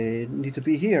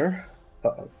be here.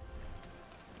 Uh-oh.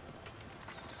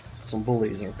 Some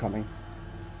bullies are coming.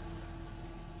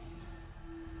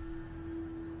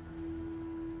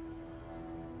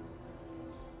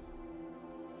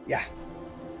 Yeah.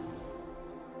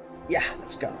 Yeah,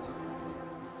 let's go.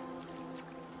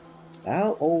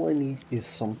 Now all I need is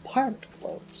some pirate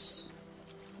clothes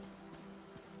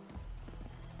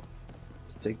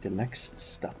to take the next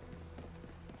step.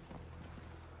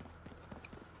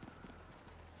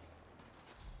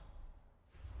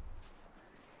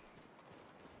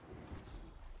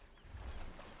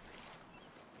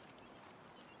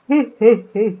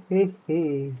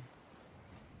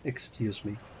 Excuse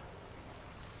me.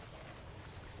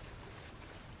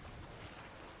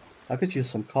 I could use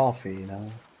some coffee, you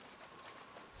know.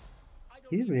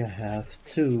 Here we have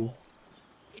two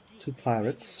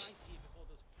pirates.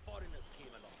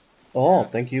 Oh,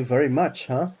 thank you very much,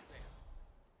 huh?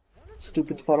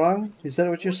 Stupid Farang? Is that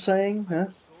what you're saying, huh?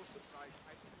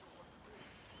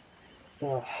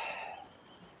 Oh.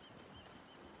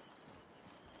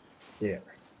 There.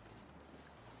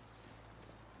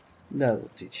 That'll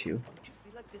teach you. You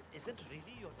feel like this isn't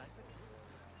really your life anymore?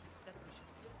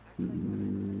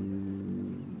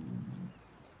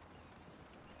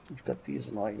 We've got these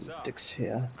annoying dicks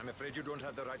here. I'm afraid you don't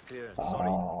have the right clearance. Sorry.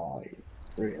 Oh,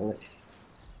 really?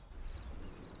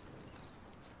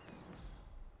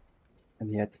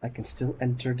 And yet I can still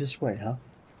enter this way, huh?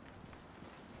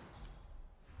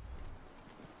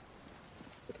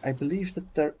 But I believe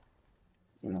that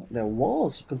there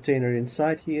was a container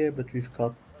inside here, but we've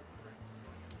got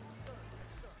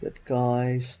that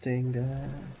guy staying there.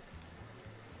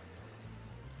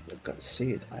 I've got to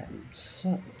see it. I am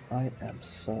certain. I am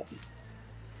certain.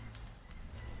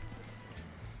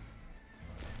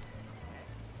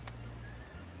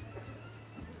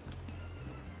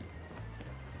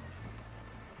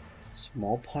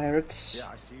 Small pirates. Yeah,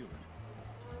 I see you.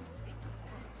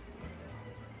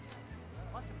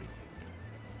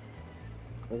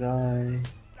 The guy.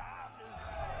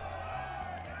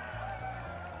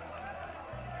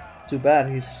 Too bad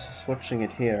he's watching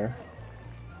it here.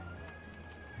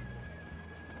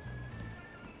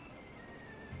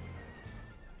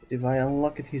 If I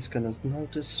unlock it, he's gonna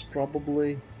notice,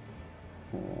 probably.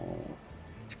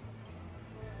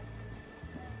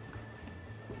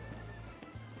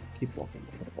 Keep looking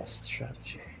for the best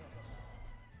strategy.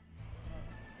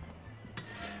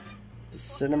 The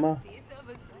cinema. Imagine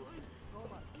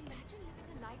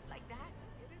living a night like that.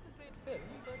 It is a great film,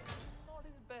 but not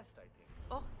his best, I think.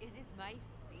 Oh, it is my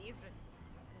favorite.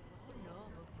 The raw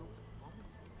nerve of those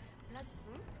performances. Plus,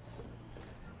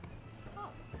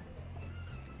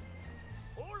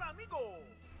 Hola, amigo!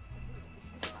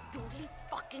 this is totally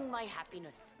fucking my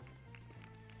happiness.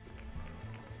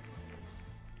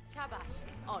 Shabash.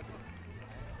 On.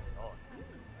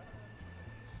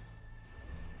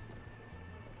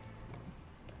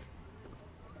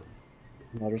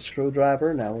 Another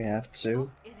screwdriver. Now we have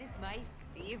two. Oh, it is my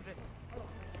favorite.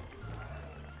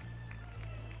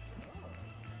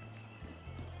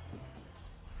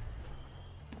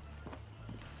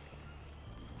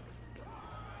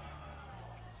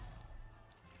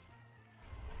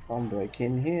 I'll break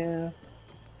in here,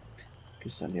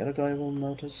 because then the other guy will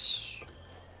notice.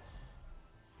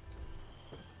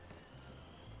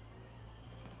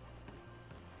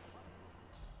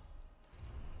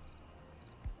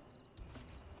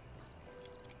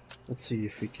 Let's see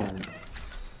if we can.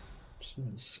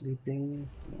 Someone's sleeping.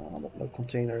 No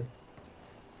container.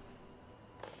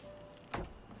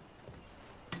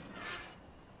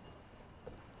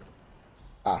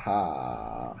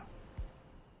 Aha!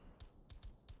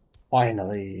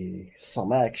 Finally,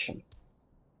 some action.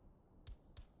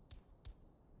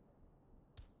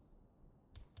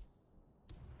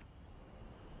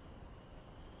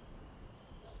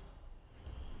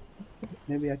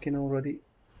 Maybe I can already.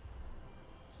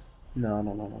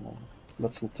 No.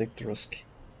 Let's not take the risk.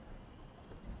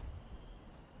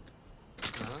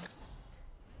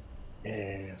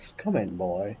 Yes, come in,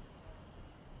 boy.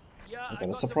 Yeah, I I got a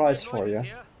got some surprise weird for noises you.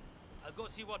 here. I'll go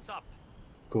see what's up.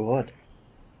 Good.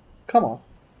 Come on.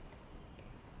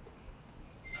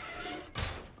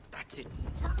 That's it.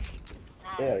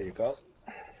 There you go.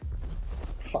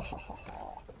 Ha ha ha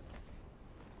ha.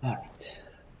 Alright.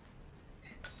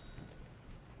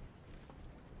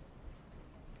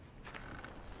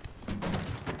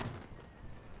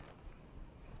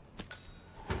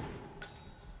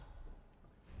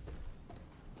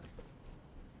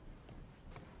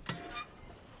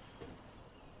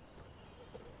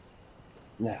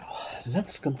 Now,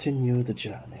 let's continue the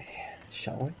journey,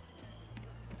 shall we?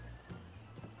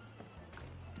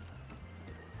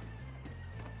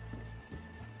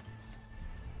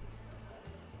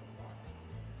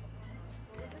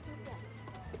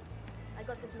 I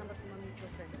got this number from a mutual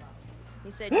friend of ours.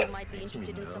 He said you might be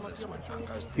interested in some of the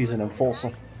opportunities. He's an enforcer.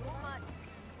 So much.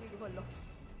 We do a lot.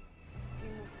 We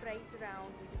move freight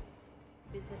around. We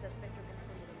do business as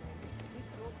petrochemical middlemen. We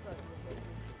broker with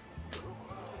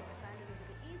local. We expanded into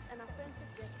the east, and our friends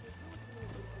suggested you would be a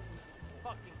good business.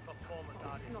 Fucking performance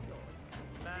It's not artist.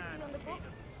 yours. Man, On the book?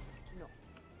 Hayden. No.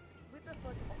 We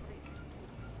prefer to operate.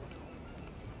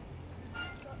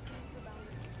 Short terms are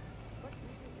bounded, but we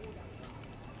do all that.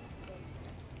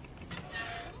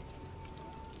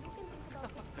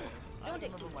 Don't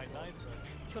take too My night,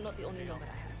 You're not the only number I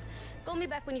have. Call me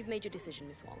back when you've made your decision,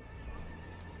 Miss Wong.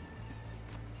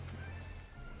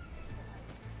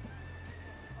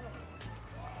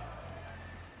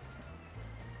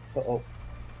 Uh-oh.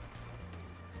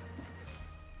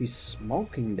 He's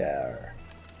smoking there.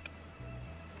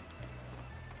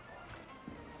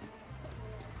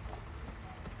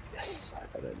 Yes,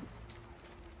 I got him.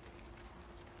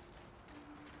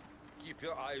 Keep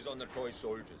your eyes on the toy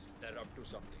soldiers. They're up to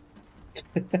something.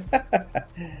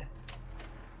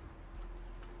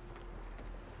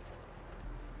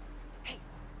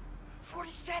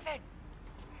 47!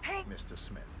 Hey! Mr.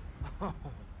 Smith. Oh,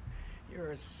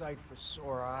 you're a sight for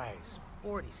sore eyes.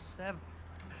 47.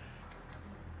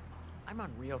 I'm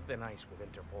on real thin ice with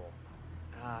Interpol.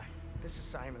 This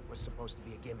assignment was supposed to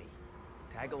be a gimme.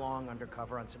 Tag along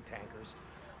undercover on some tankers,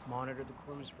 monitor the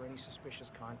crews for any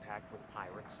suspicious contact with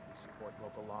pirates, and support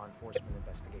local law enforcement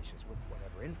investigations with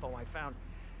whatever info I found.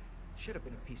 Should have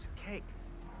been a piece of cake.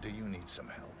 Do you need some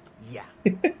help? Yeah.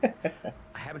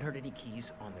 I haven't heard any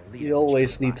keys on their leader. You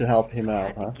always need to help him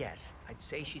out, huh? Guess. I'd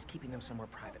say she's keeping them somewhere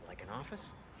private, like an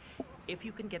office. If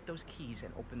you can get those keys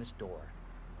and open this door,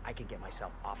 I can get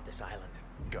myself off this island.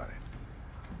 Got it.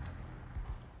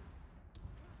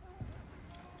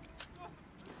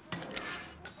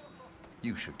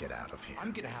 You should get out of here.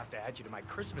 I'm gonna have to add you to my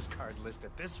Christmas card list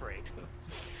at this rate.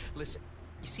 Listen,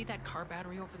 you see that car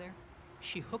battery over there?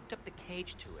 She hooked up the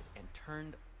cage to it and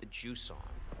turned the juice on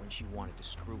when she wanted to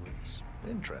screw with us.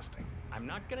 Interesting. I'm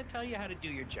not gonna tell you how to do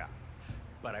your job,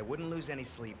 but I wouldn't lose any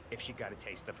sleep if she got a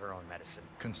taste of her own medicine.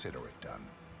 Consider it done.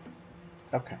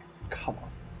 Okay, come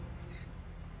on.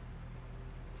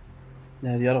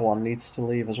 Now the other one needs to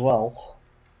leave as well.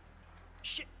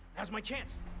 Shit, now's my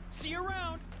chance. See you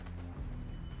around.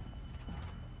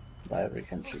 Diary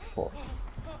entry 4.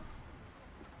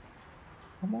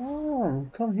 Come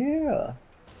on, come here.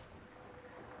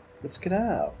 Let's get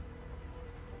out.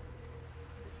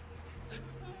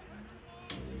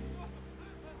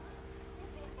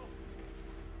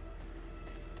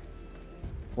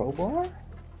 Crowbar?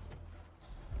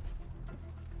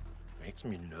 Makes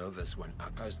me nervous when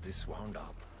Aka's this wound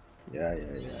up. Yeah.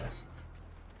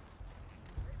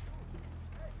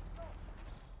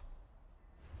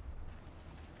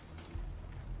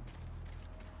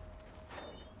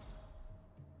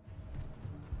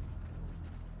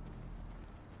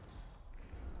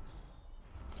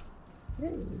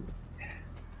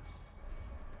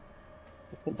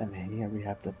 Open, and here we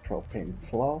have the propane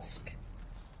flask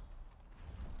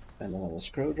and another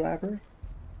screwdriver.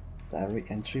 Diary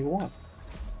entry 1.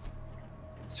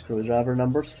 Screwdriver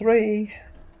number 3.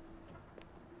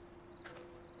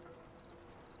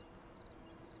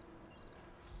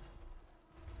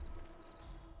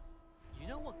 You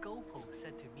know what Gopo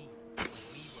said to me when we were...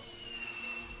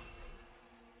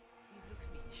 He looks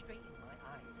me straight in my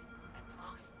eyes and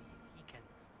asks me if he can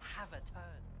have a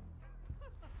turn.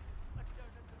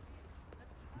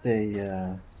 They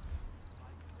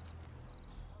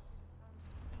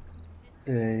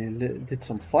did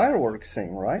some fireworks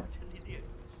thing, right?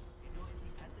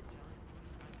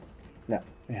 Now,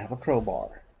 we have a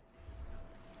crowbar.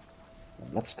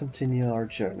 Let's continue our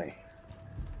journey.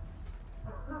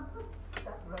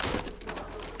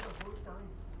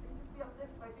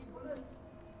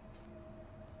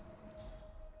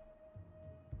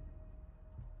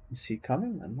 Is he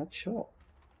coming? I'm not sure.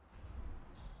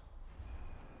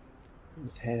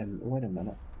 Wait a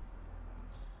minute.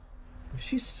 If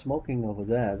she's smoking over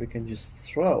there, we can just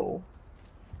throw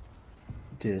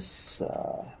this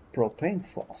propane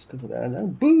flask over there and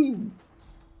then boom!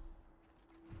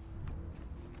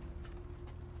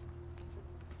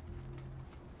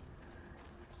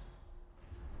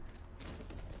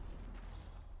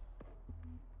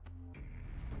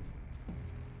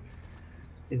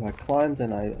 If I climb,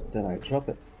 then I drop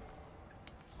it.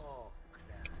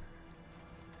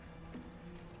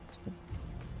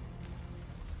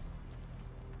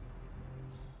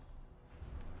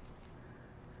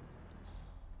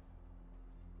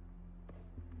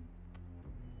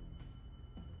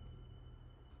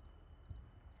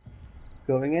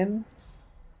 Going in.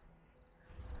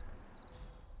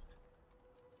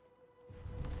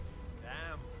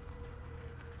 Damn.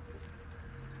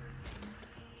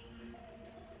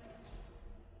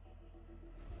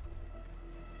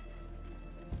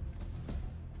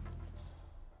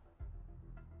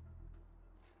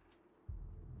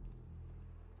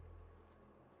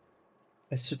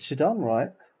 I switched it on,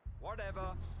 right?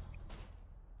 Whatever.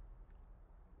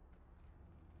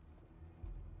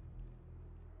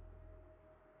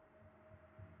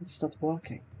 It's not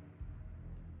working.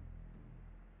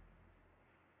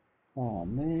 Oh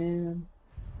man.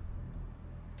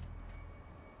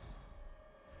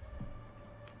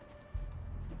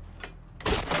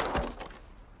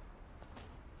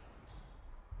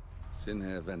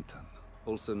 Sinher Ventan,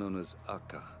 also known as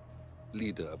Aka,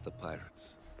 leader of the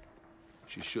pirates.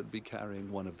 She should be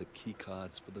carrying one of the key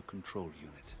cards for the control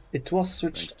unit. It was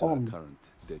switched on, current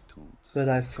detente. but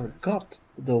I forgot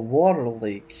the water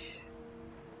leak.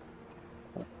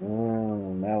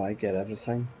 Oh, now I get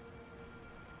everything.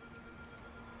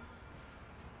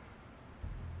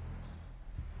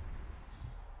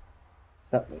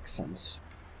 That makes sense.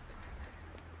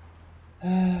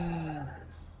 There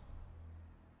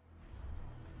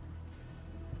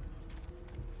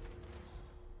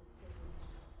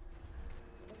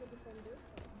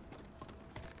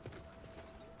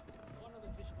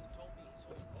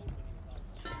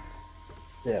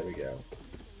we go.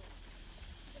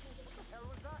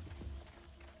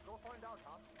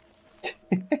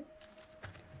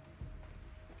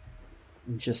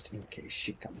 Just in case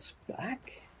she comes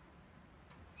back.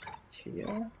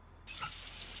 Here.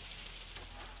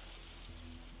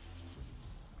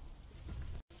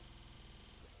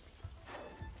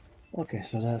 Okay,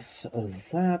 so that's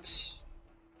that.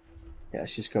 Yeah,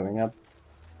 she's going up.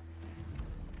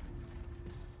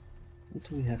 What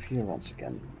do we have here once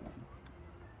again?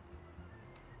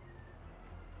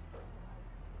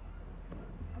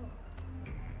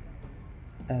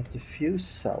 Add the fuse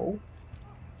cell.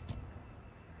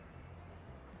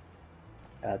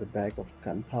 Add a bag of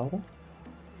gunpowder.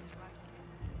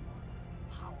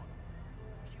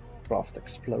 Craft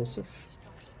explosive.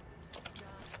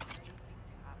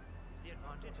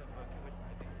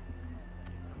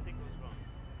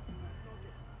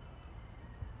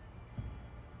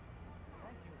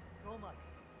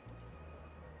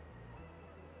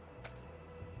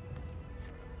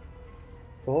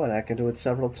 Oh, and I can do it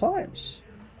several times.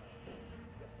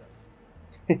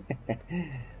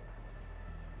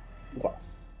 Well,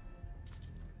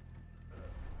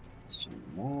 some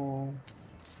more.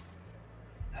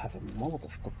 Have a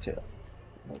Molotov cocktail.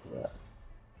 Look at that.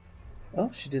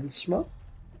 Oh, she didn't smoke.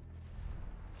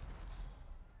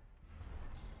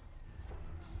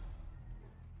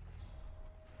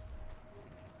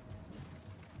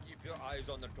 Keep your eyes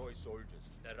on the toy soldiers.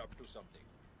 They're up to something.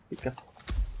 You got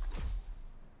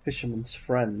Fisherman's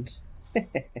friend.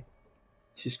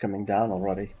 She's coming down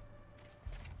already.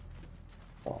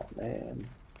 Oh man.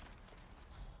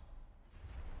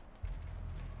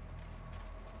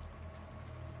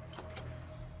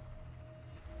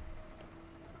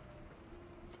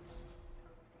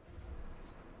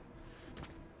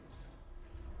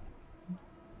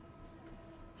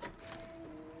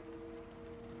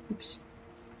 Oops.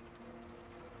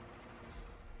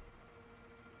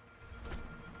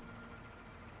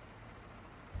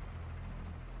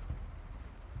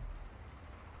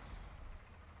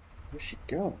 Where'd she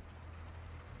go?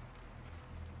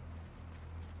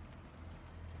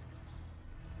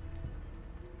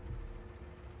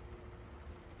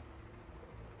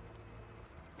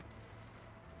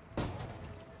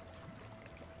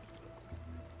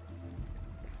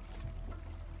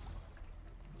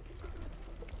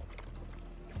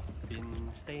 Been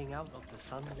staying out of the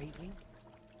sun lately?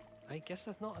 I guess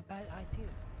that's not a bad idea.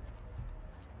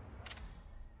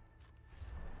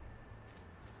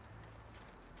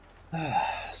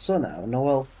 So now,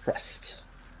 Noel Crest.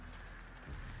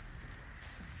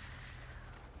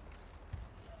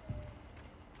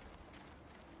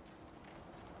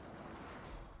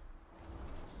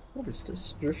 What is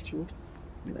this? Driftwood?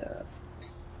 Yeah.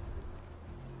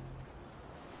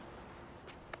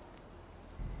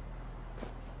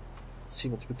 Let's see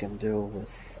what we can do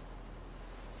with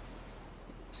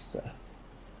this.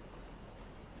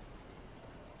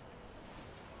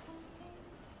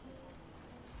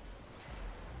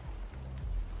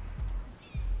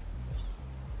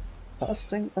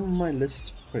 Casting on my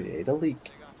list, create a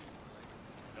leak.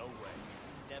 No way.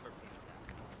 Never be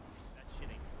that. That shit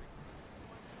ain't free.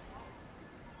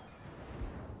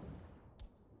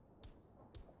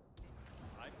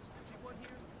 I'm the stingy one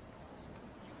here.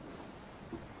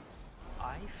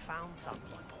 I found some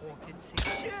imported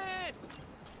cigarettes. Shit!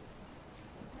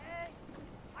 Hey,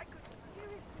 I could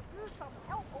seriously use some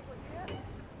help over here.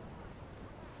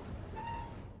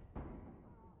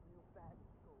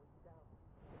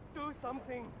 Do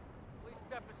something. Please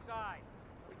step aside.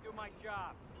 Let me do my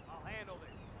job. I'll handle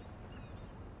this.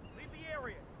 Leave the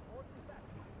area.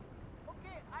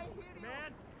 Okay, I hear you.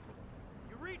 Man,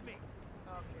 you read me.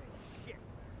 Okay, shit.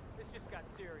 This just got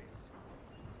serious.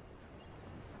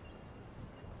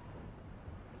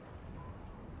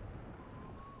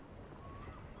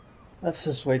 Let's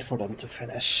just wait for them to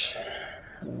finish.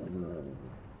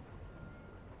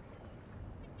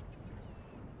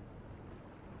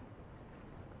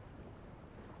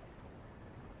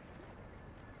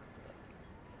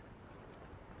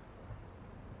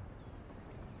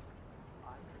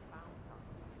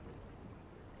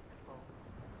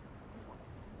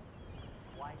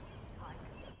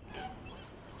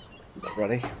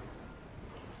 Ready?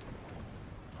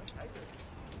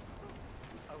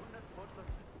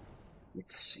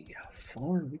 Let's see how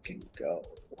far we can go.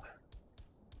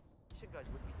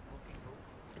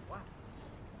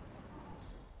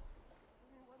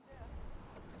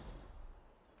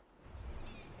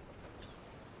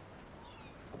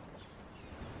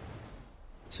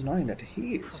 It's annoying that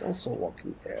he is also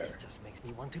walking there. This just makes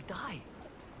me want to die.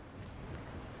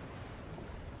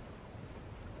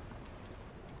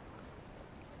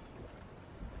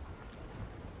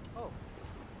 Oh.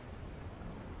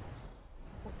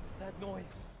 What was that noise?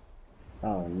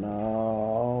 Oh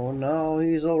no, no,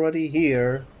 he's already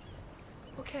here.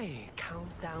 Okay,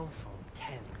 count down from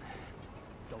 10.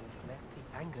 Don't let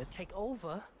the anger take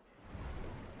over.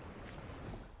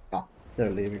 Ah,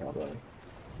 they're leaving already.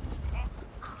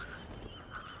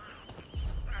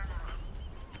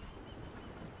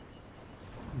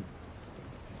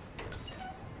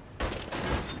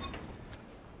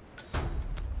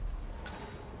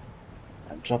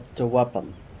 I dropped the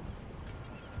weapon.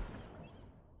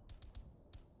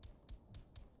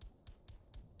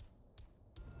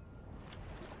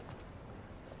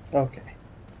 Okay,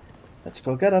 let's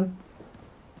go get him.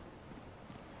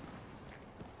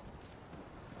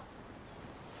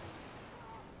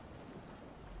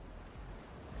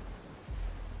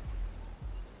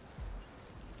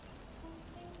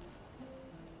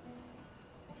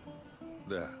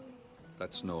 There.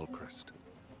 That's Knollcrest.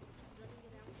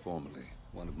 Formerly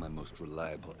one of my most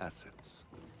reliable assets.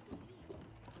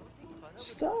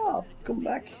 Stop! Come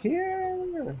back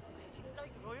here!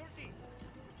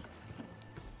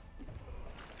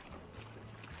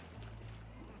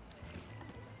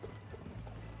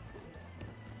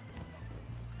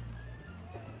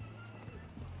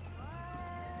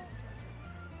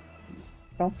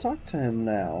 I'll talk to him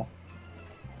now.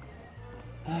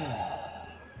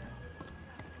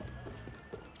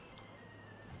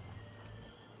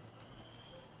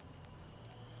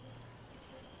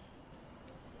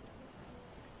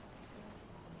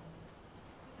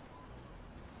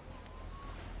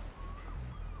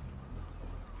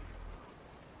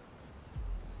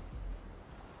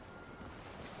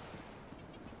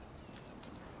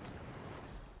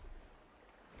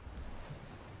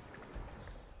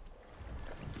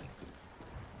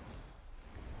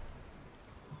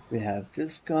 We have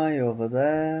this guy over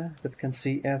there that can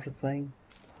see everything.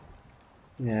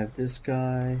 We have this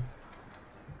guy.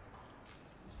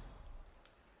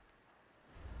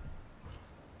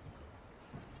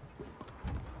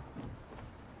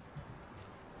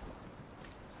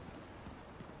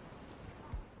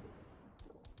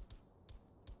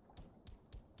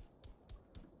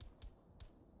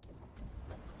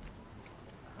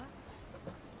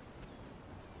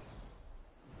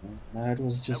 No, it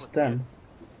was just them.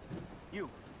 You,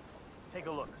 take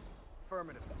a look.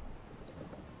 Affirmative.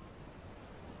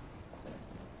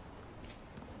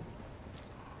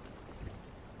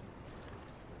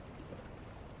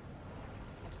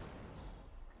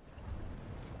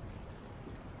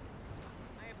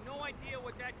 I have no idea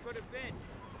what that could have been.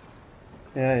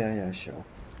 Yeah, sure.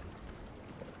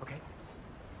 Okay.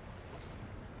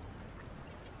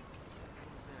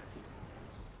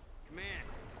 Command,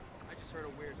 I just heard a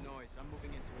weird noise. I'm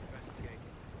moving in to investigate.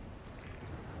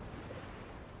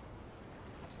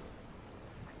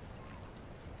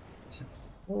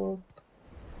 Oh.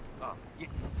 Oh, yeah.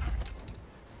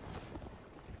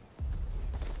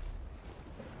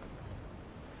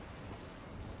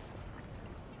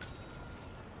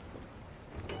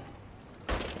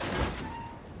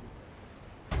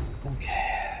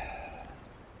 Okay.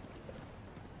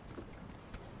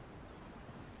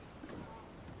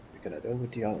 We're gonna do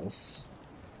with the others.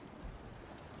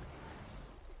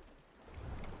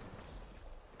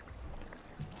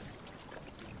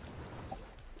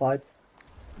 Pipe.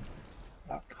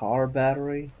 A car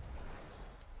battery.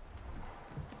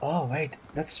 Oh wait,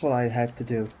 that's what I had to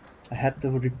do. I had to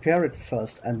repair it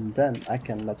first and then I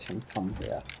can let him come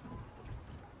here.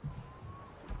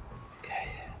 Okay.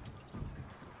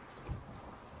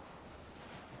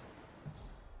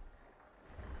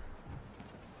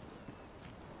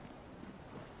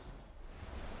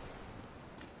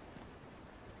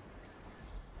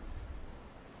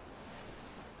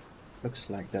 Looks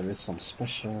like there is some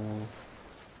special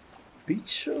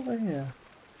beach over here.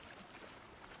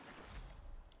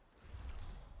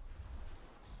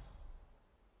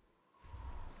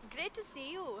 Great to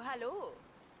see you. Hello.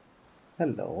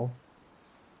 Hello.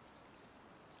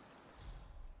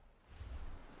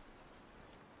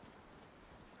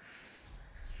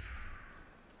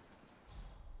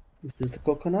 Is this the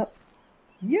coconut?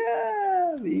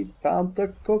 Yeah, we found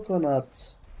the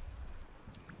coconut.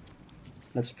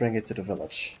 Let's bring it to the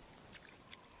village.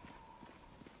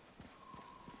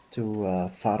 To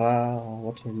Farah,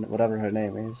 or whatever her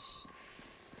name is.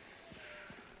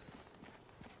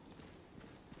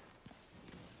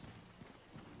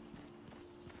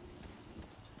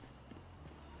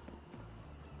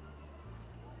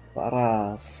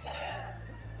 Faraz.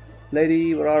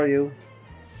 Lady, where are you?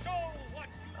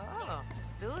 Oh,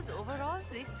 those overalls,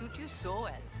 they suit you so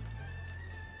well.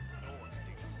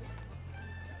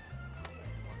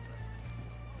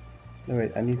 No,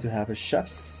 wait, I need to have a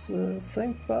chef's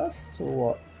thing first, or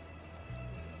what?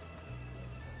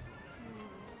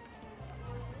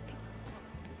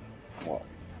 Well,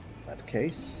 in that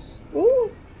case...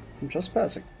 Ooh! I'm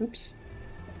trespassing. Oops.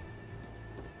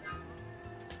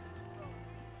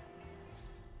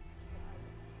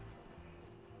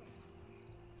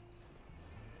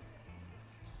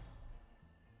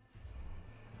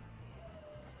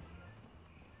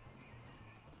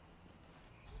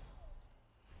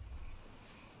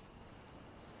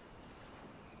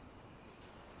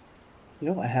 You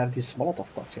know, I have these Molotov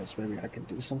cocktails. Maybe I can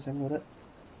do something with it.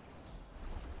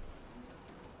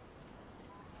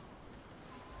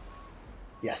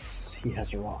 Yes, he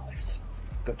has arrived.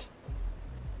 Good.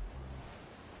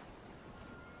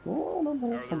 Oh,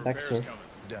 no, come back, sir.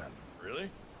 Done. Really?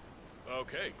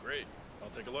 Okay, great. I'll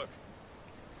take a look.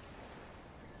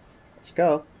 Let's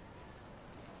go.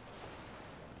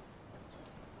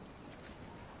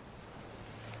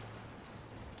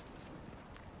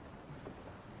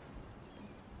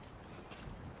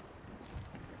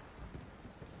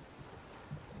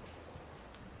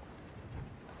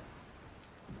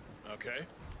 Okay,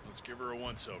 let's give her a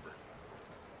once-over.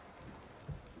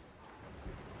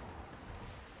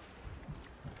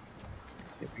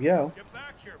 Here we go. Get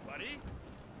back here, buddy.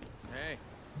 Hey.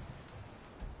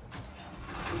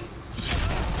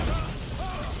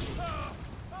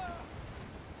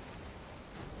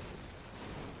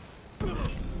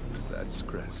 That's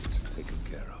Crest taken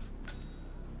care of.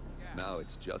 Now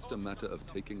it's just a matter of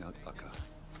taking out Akka.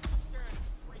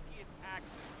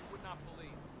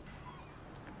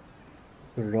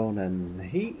 Ronan,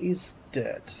 he is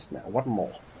dead. Now, what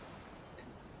more?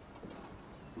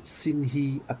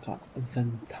 Sinhi Akka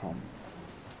Ventam.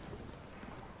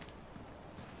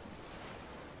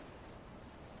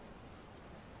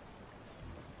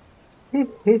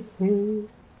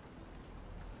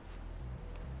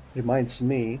 Reminds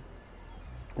me,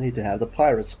 I need to have the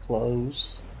pirate's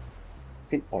clothes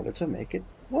in order to make it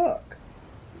work.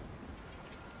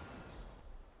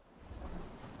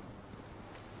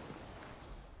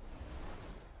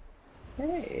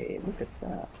 Hey, look at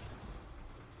that.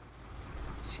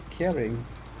 Is he carrying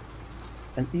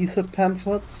an ether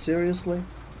pamphlet? Seriously?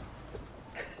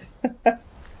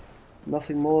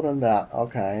 Nothing more than that.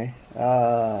 Okay.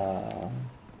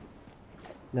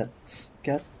 Let's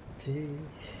get the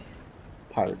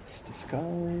pirate's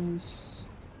disguise.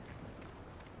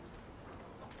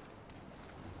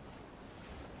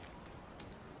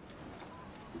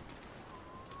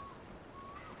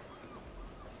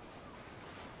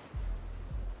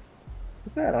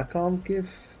 Bad, I can't give.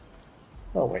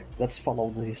 Oh wait, let's follow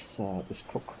this this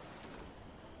crook.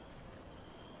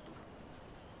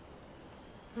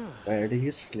 Where do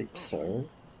you sleep, sir?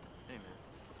 Hey, man.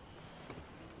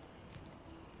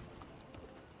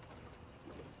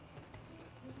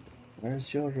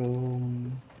 Where's your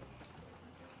room?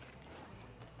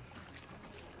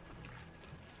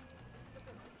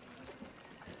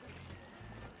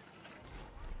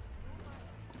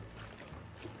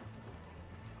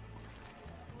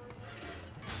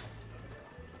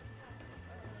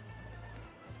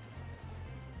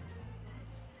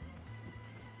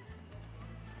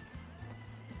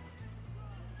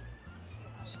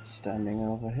 Just standing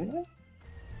over here.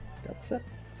 That's it.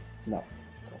 No.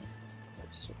 Go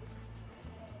closer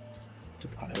to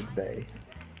Pirate Bay.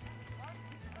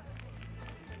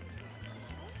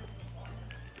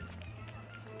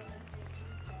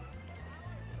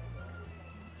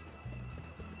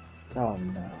 Oh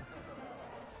no.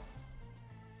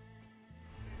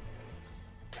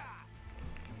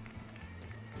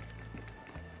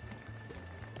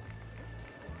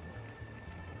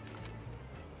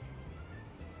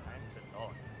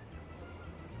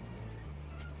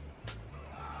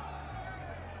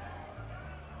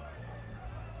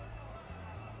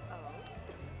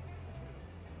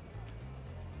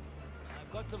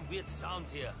 I've got some weird sounds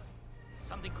here.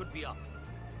 Something could be up.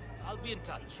 I'll be in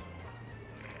touch.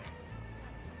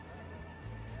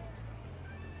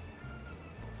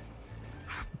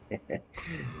 Idiot.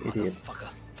 Motherfucker.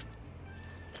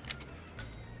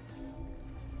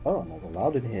 Oh, not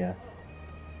allowed in here.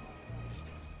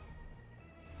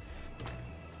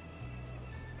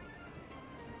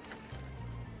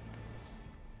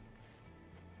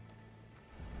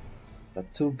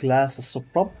 Got 2 glasses, so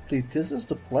probably this is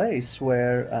the place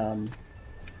where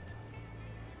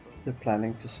they're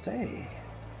planning to stay.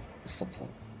 Or something.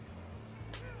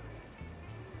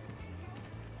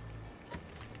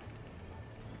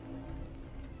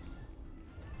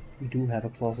 We do have a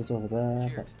closet over there,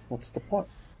 Cheers. but what's the point?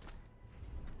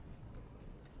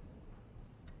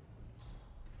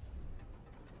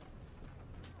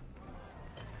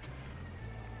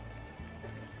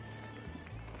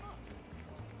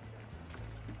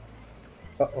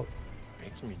 Uh-oh.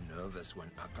 Makes me nervous when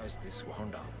Aka's this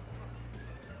wound up.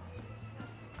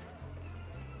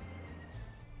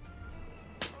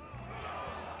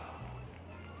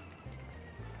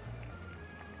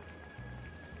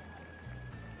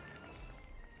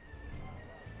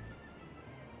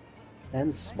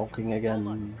 And smoking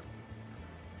again.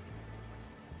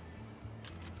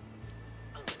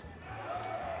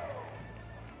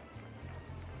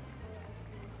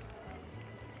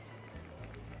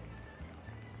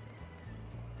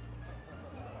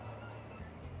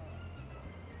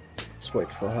 Let's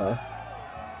wait for her.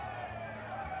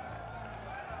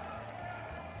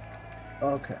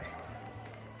 Okay.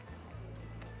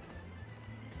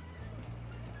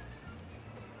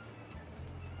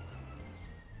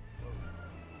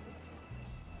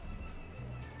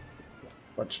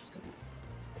 Bunch of them.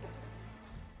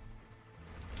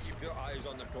 Keep your eyes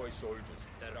on the toy soldiers.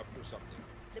 They're up to something.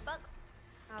 Deepak,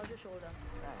 how's your shoulder?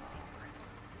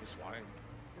 It's fine.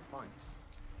 You're fine.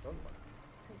 Don't worry.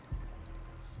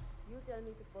 You tell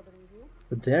me if it's bothering you.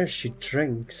 But there she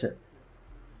drinks it.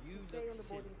 You Stay look on the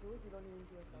silly. boarding cruise, you don't need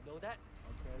to yourself. You know that?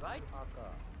 Okay, Right? Aka.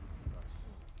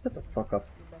 Shut the fuck up.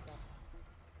 You better.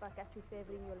 If I catch you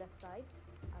favoring your left side,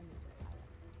 I'll need to fire.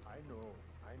 I know.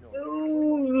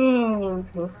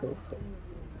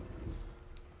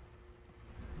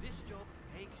 This job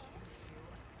makes you feel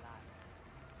alive.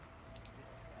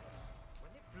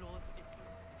 When it blows, it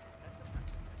blows. That's a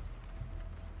fact.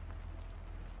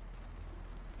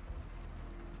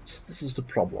 This is the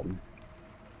problem.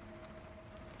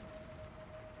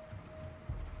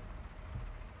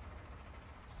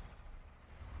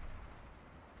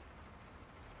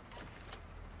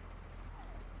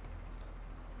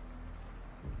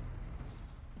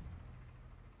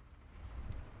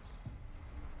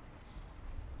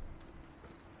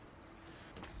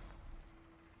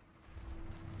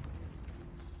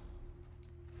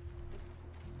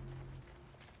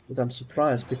 But I'm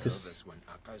surprised because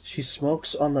she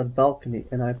smokes on that balcony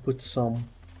and I put some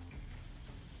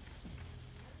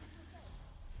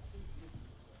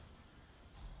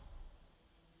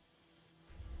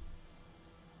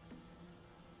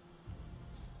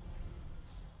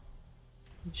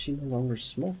she no longer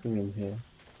smoking in here.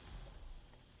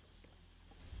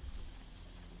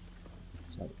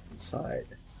 It's not inside.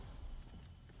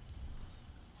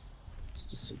 It's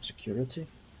just some security.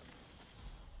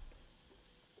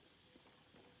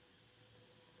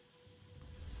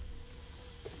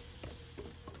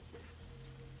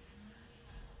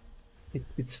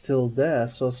 It's still there,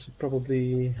 so she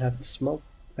probably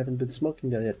haven't been smoking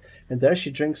there yet. And there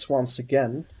she drinks once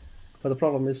again. But the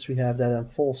problem is we have that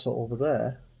enforcer over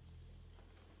there.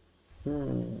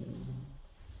 Isn't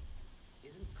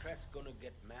Crest gonna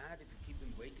get mad if you keep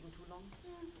him waiting too long?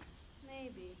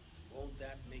 Maybe. Won't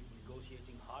that make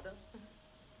negotiating harder?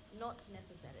 Not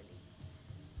necessarily.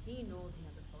 He knows he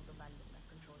has a sort of value that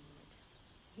control unit.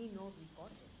 He knows we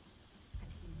got it.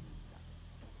 And he needs us.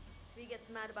 If he gets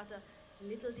mad about a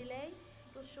little delay,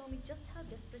 it will show me just how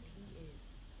desperate he is.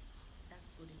 That's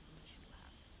good information to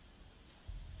have.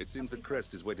 It seems that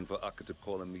Crest is waiting for Akka to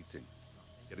call a meeting.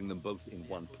 Getting them both in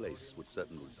one place would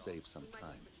certainly save some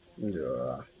time.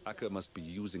 Yeah. Akka must be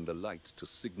using the light to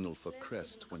signal for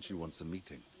Crest when she wants a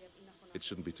meeting. It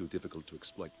shouldn't be too difficult to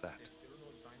exploit that.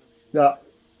 Yeah,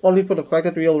 only for the fact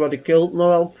that we already killed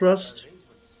Noel Crest.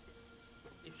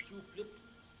 If Shu flipped,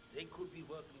 they could be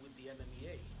working with the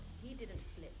NMEA. He didn't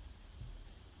flip.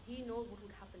 He knows what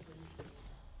would happen when we flip.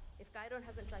 If Chiron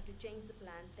hasn't tried to change the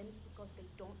plan, then it's because they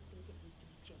don't think it needs to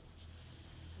be changed.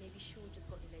 Maybe Shu just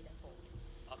got delayed at fault.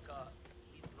 Akka,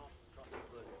 he's not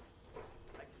trustworthy.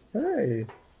 Hey.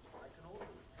 I can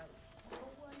always tell. No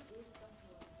one is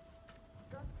trustworthy.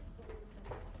 Trust is always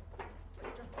better. But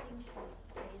trusting Shu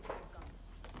pays for guns.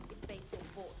 It pays for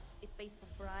votes. It pays for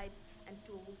bribes and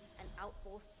tools and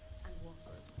outposts and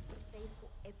workers. It pays for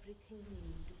everything we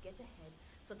need to get ahead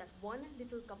so that one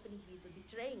little company weasel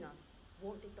betraying us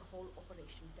won't take the whole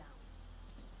operation down.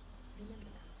 Remember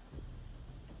that.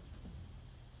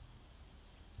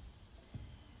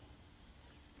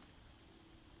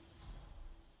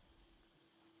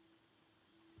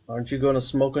 Aren't you gonna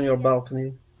smoke on your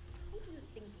balcony? Who do you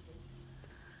think it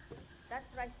is? That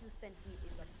price you sent me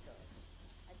is absurd.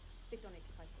 I'd spit on it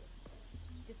if I could.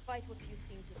 Despite what you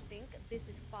seem to think, this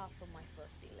is far from my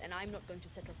first deal, and I'm not going to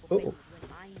settle for pennies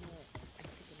when I know I'm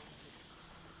sitting on a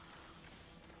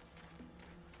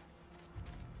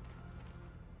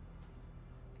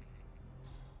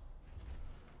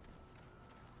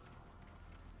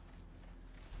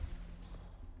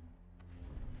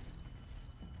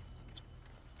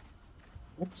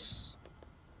What's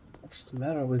the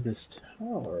matter with this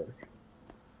tower?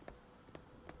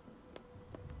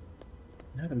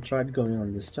 I haven't tried going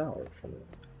on this tower for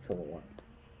a while.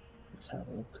 Let's have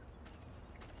a look.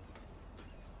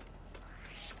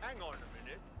 Hang on a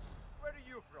minute. Where are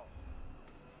you from?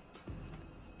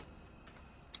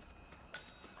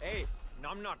 Hey,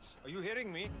 numbnuts, are you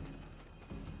hearing me?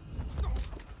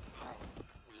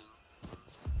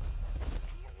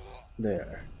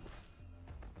 There.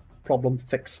 Problem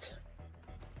fixed.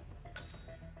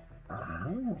 Ah.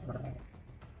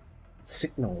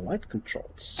 Signal light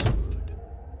controls. Good.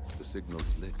 The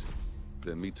signal's lit.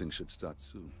 Their meeting should start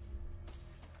soon.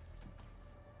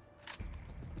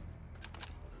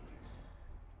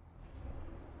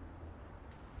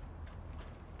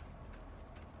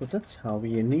 But that's how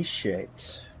we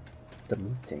initiate the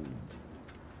meeting.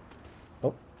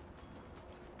 Oh.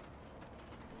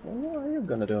 What are you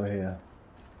gonna do here?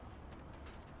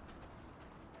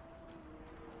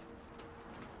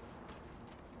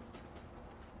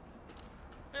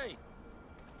 Hey.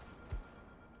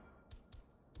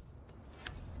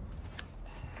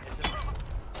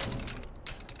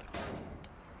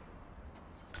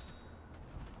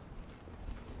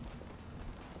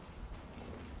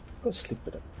 Go sleep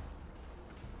with it.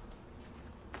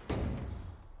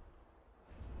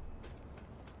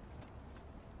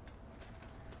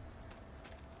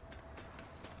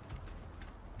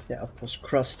 Yeah, of course,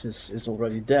 Crust is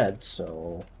already dead,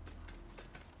 so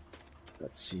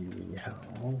let's see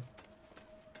how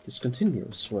this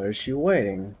continues. Where is she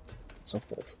waiting? And so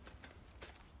forth.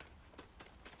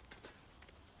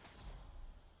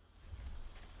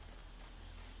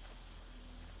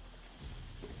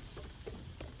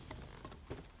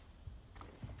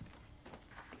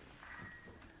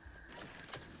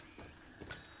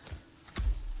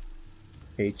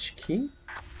 H key.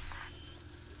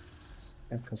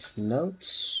 Echo's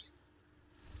notes.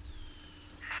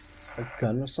 A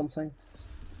gun or something.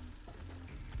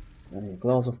 And a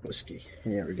glass of whiskey.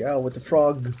 Here we go with the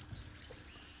frog.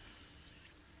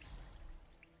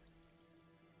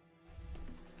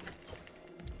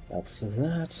 That's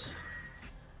that.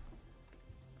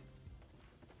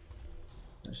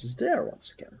 And she's there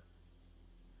once again.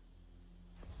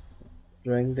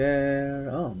 Drink there.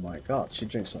 Oh my god, she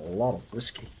drinks a lot of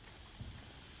whiskey.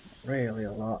 Really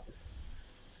a lot.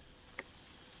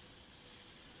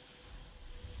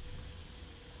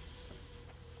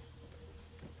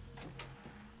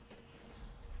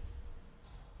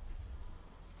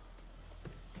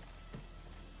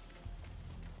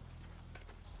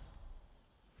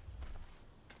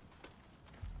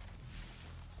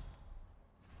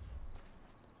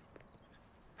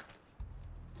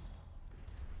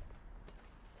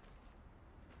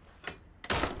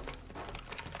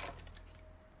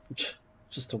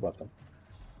 Just a weapon.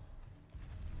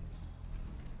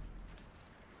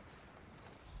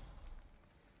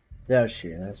 There she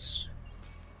is.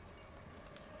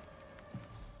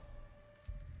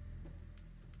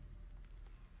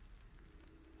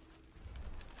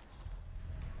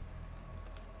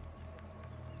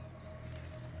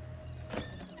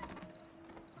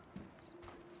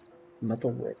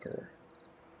 Metal worker.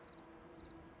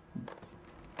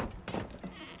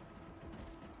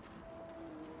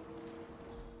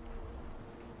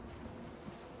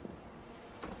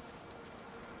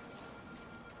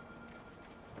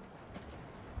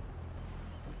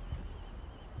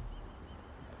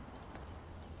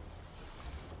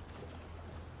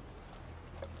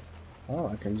 Oh,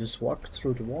 I can just walk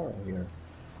through the wall here.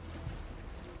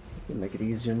 It'll make it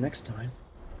easier next time.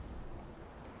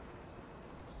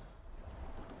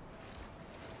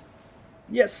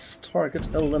 Yes!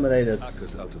 Target eliminated.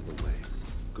 Aka's out of the way.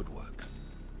 Good work.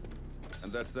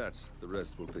 And that's that. The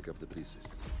rest will pick up the pieces.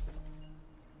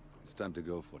 It's time to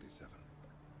go, 47.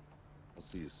 I'll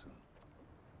see you soon.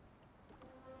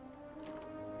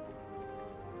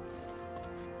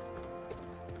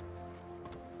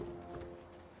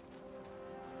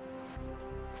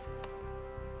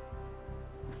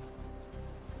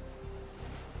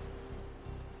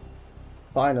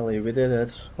 Finally, we did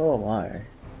it. Oh my.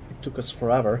 It took us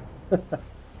forever. But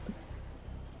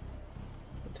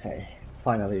hey,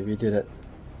 finally we did it.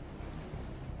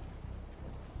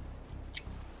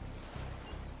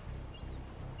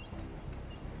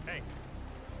 Hey.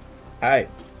 Hey.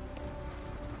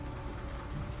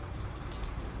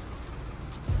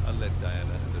 I'll let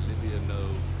Diana and Olivia know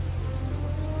we're still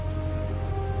unspoken.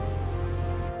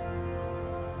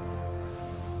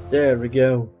 There we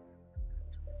go.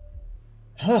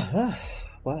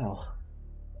 Wow.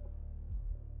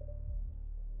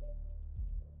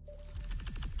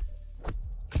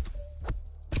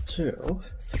 2,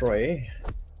 3.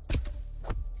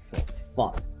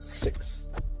 5, 6,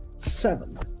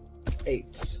 7,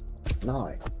 8,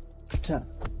 9, 10,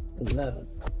 11,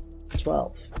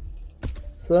 12,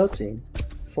 13,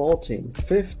 14,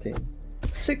 15,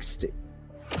 16.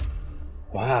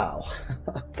 Wow,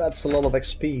 that's a lot of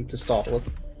XP to start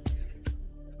with.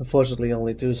 Unfortunately,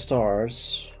 only 2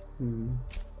 stars.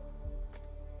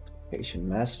 Patient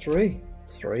Mastery,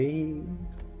 3,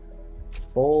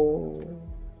 4,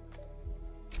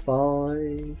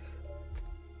 5,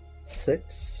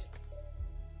 6.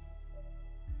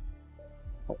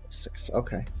 Oh, 6,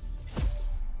 okay.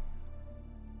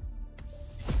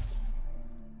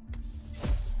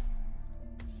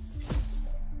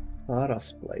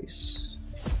 Ara's place.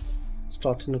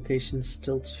 Starting location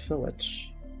Stilt Village.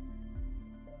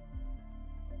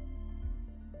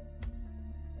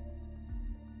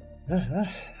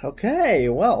 Okay,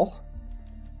 well,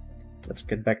 let's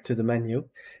get back to the menu.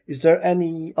 Is there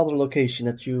any other location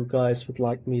that you guys would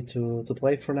like me to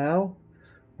play for now?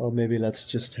 Or maybe let's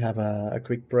just have a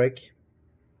quick break.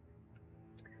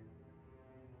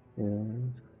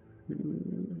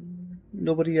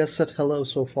 Nobody has said hello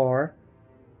so far.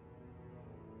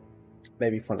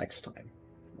 Maybe for next time.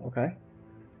 Okay.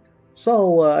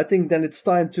 So I think then it's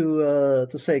time to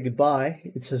say goodbye.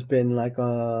 It has been like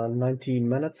 19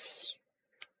 minutes,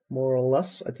 more or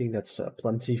less. I think that's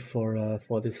plenty for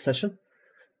this session.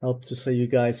 I hope to see you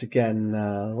guys again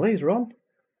later on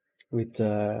with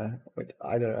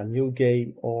either a new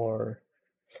game or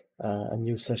a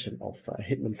new session of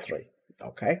Hitman 3.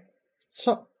 Okay.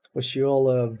 So wish you all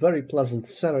a very pleasant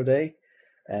Saturday,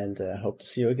 and hope to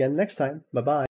see you again next time. Bye bye.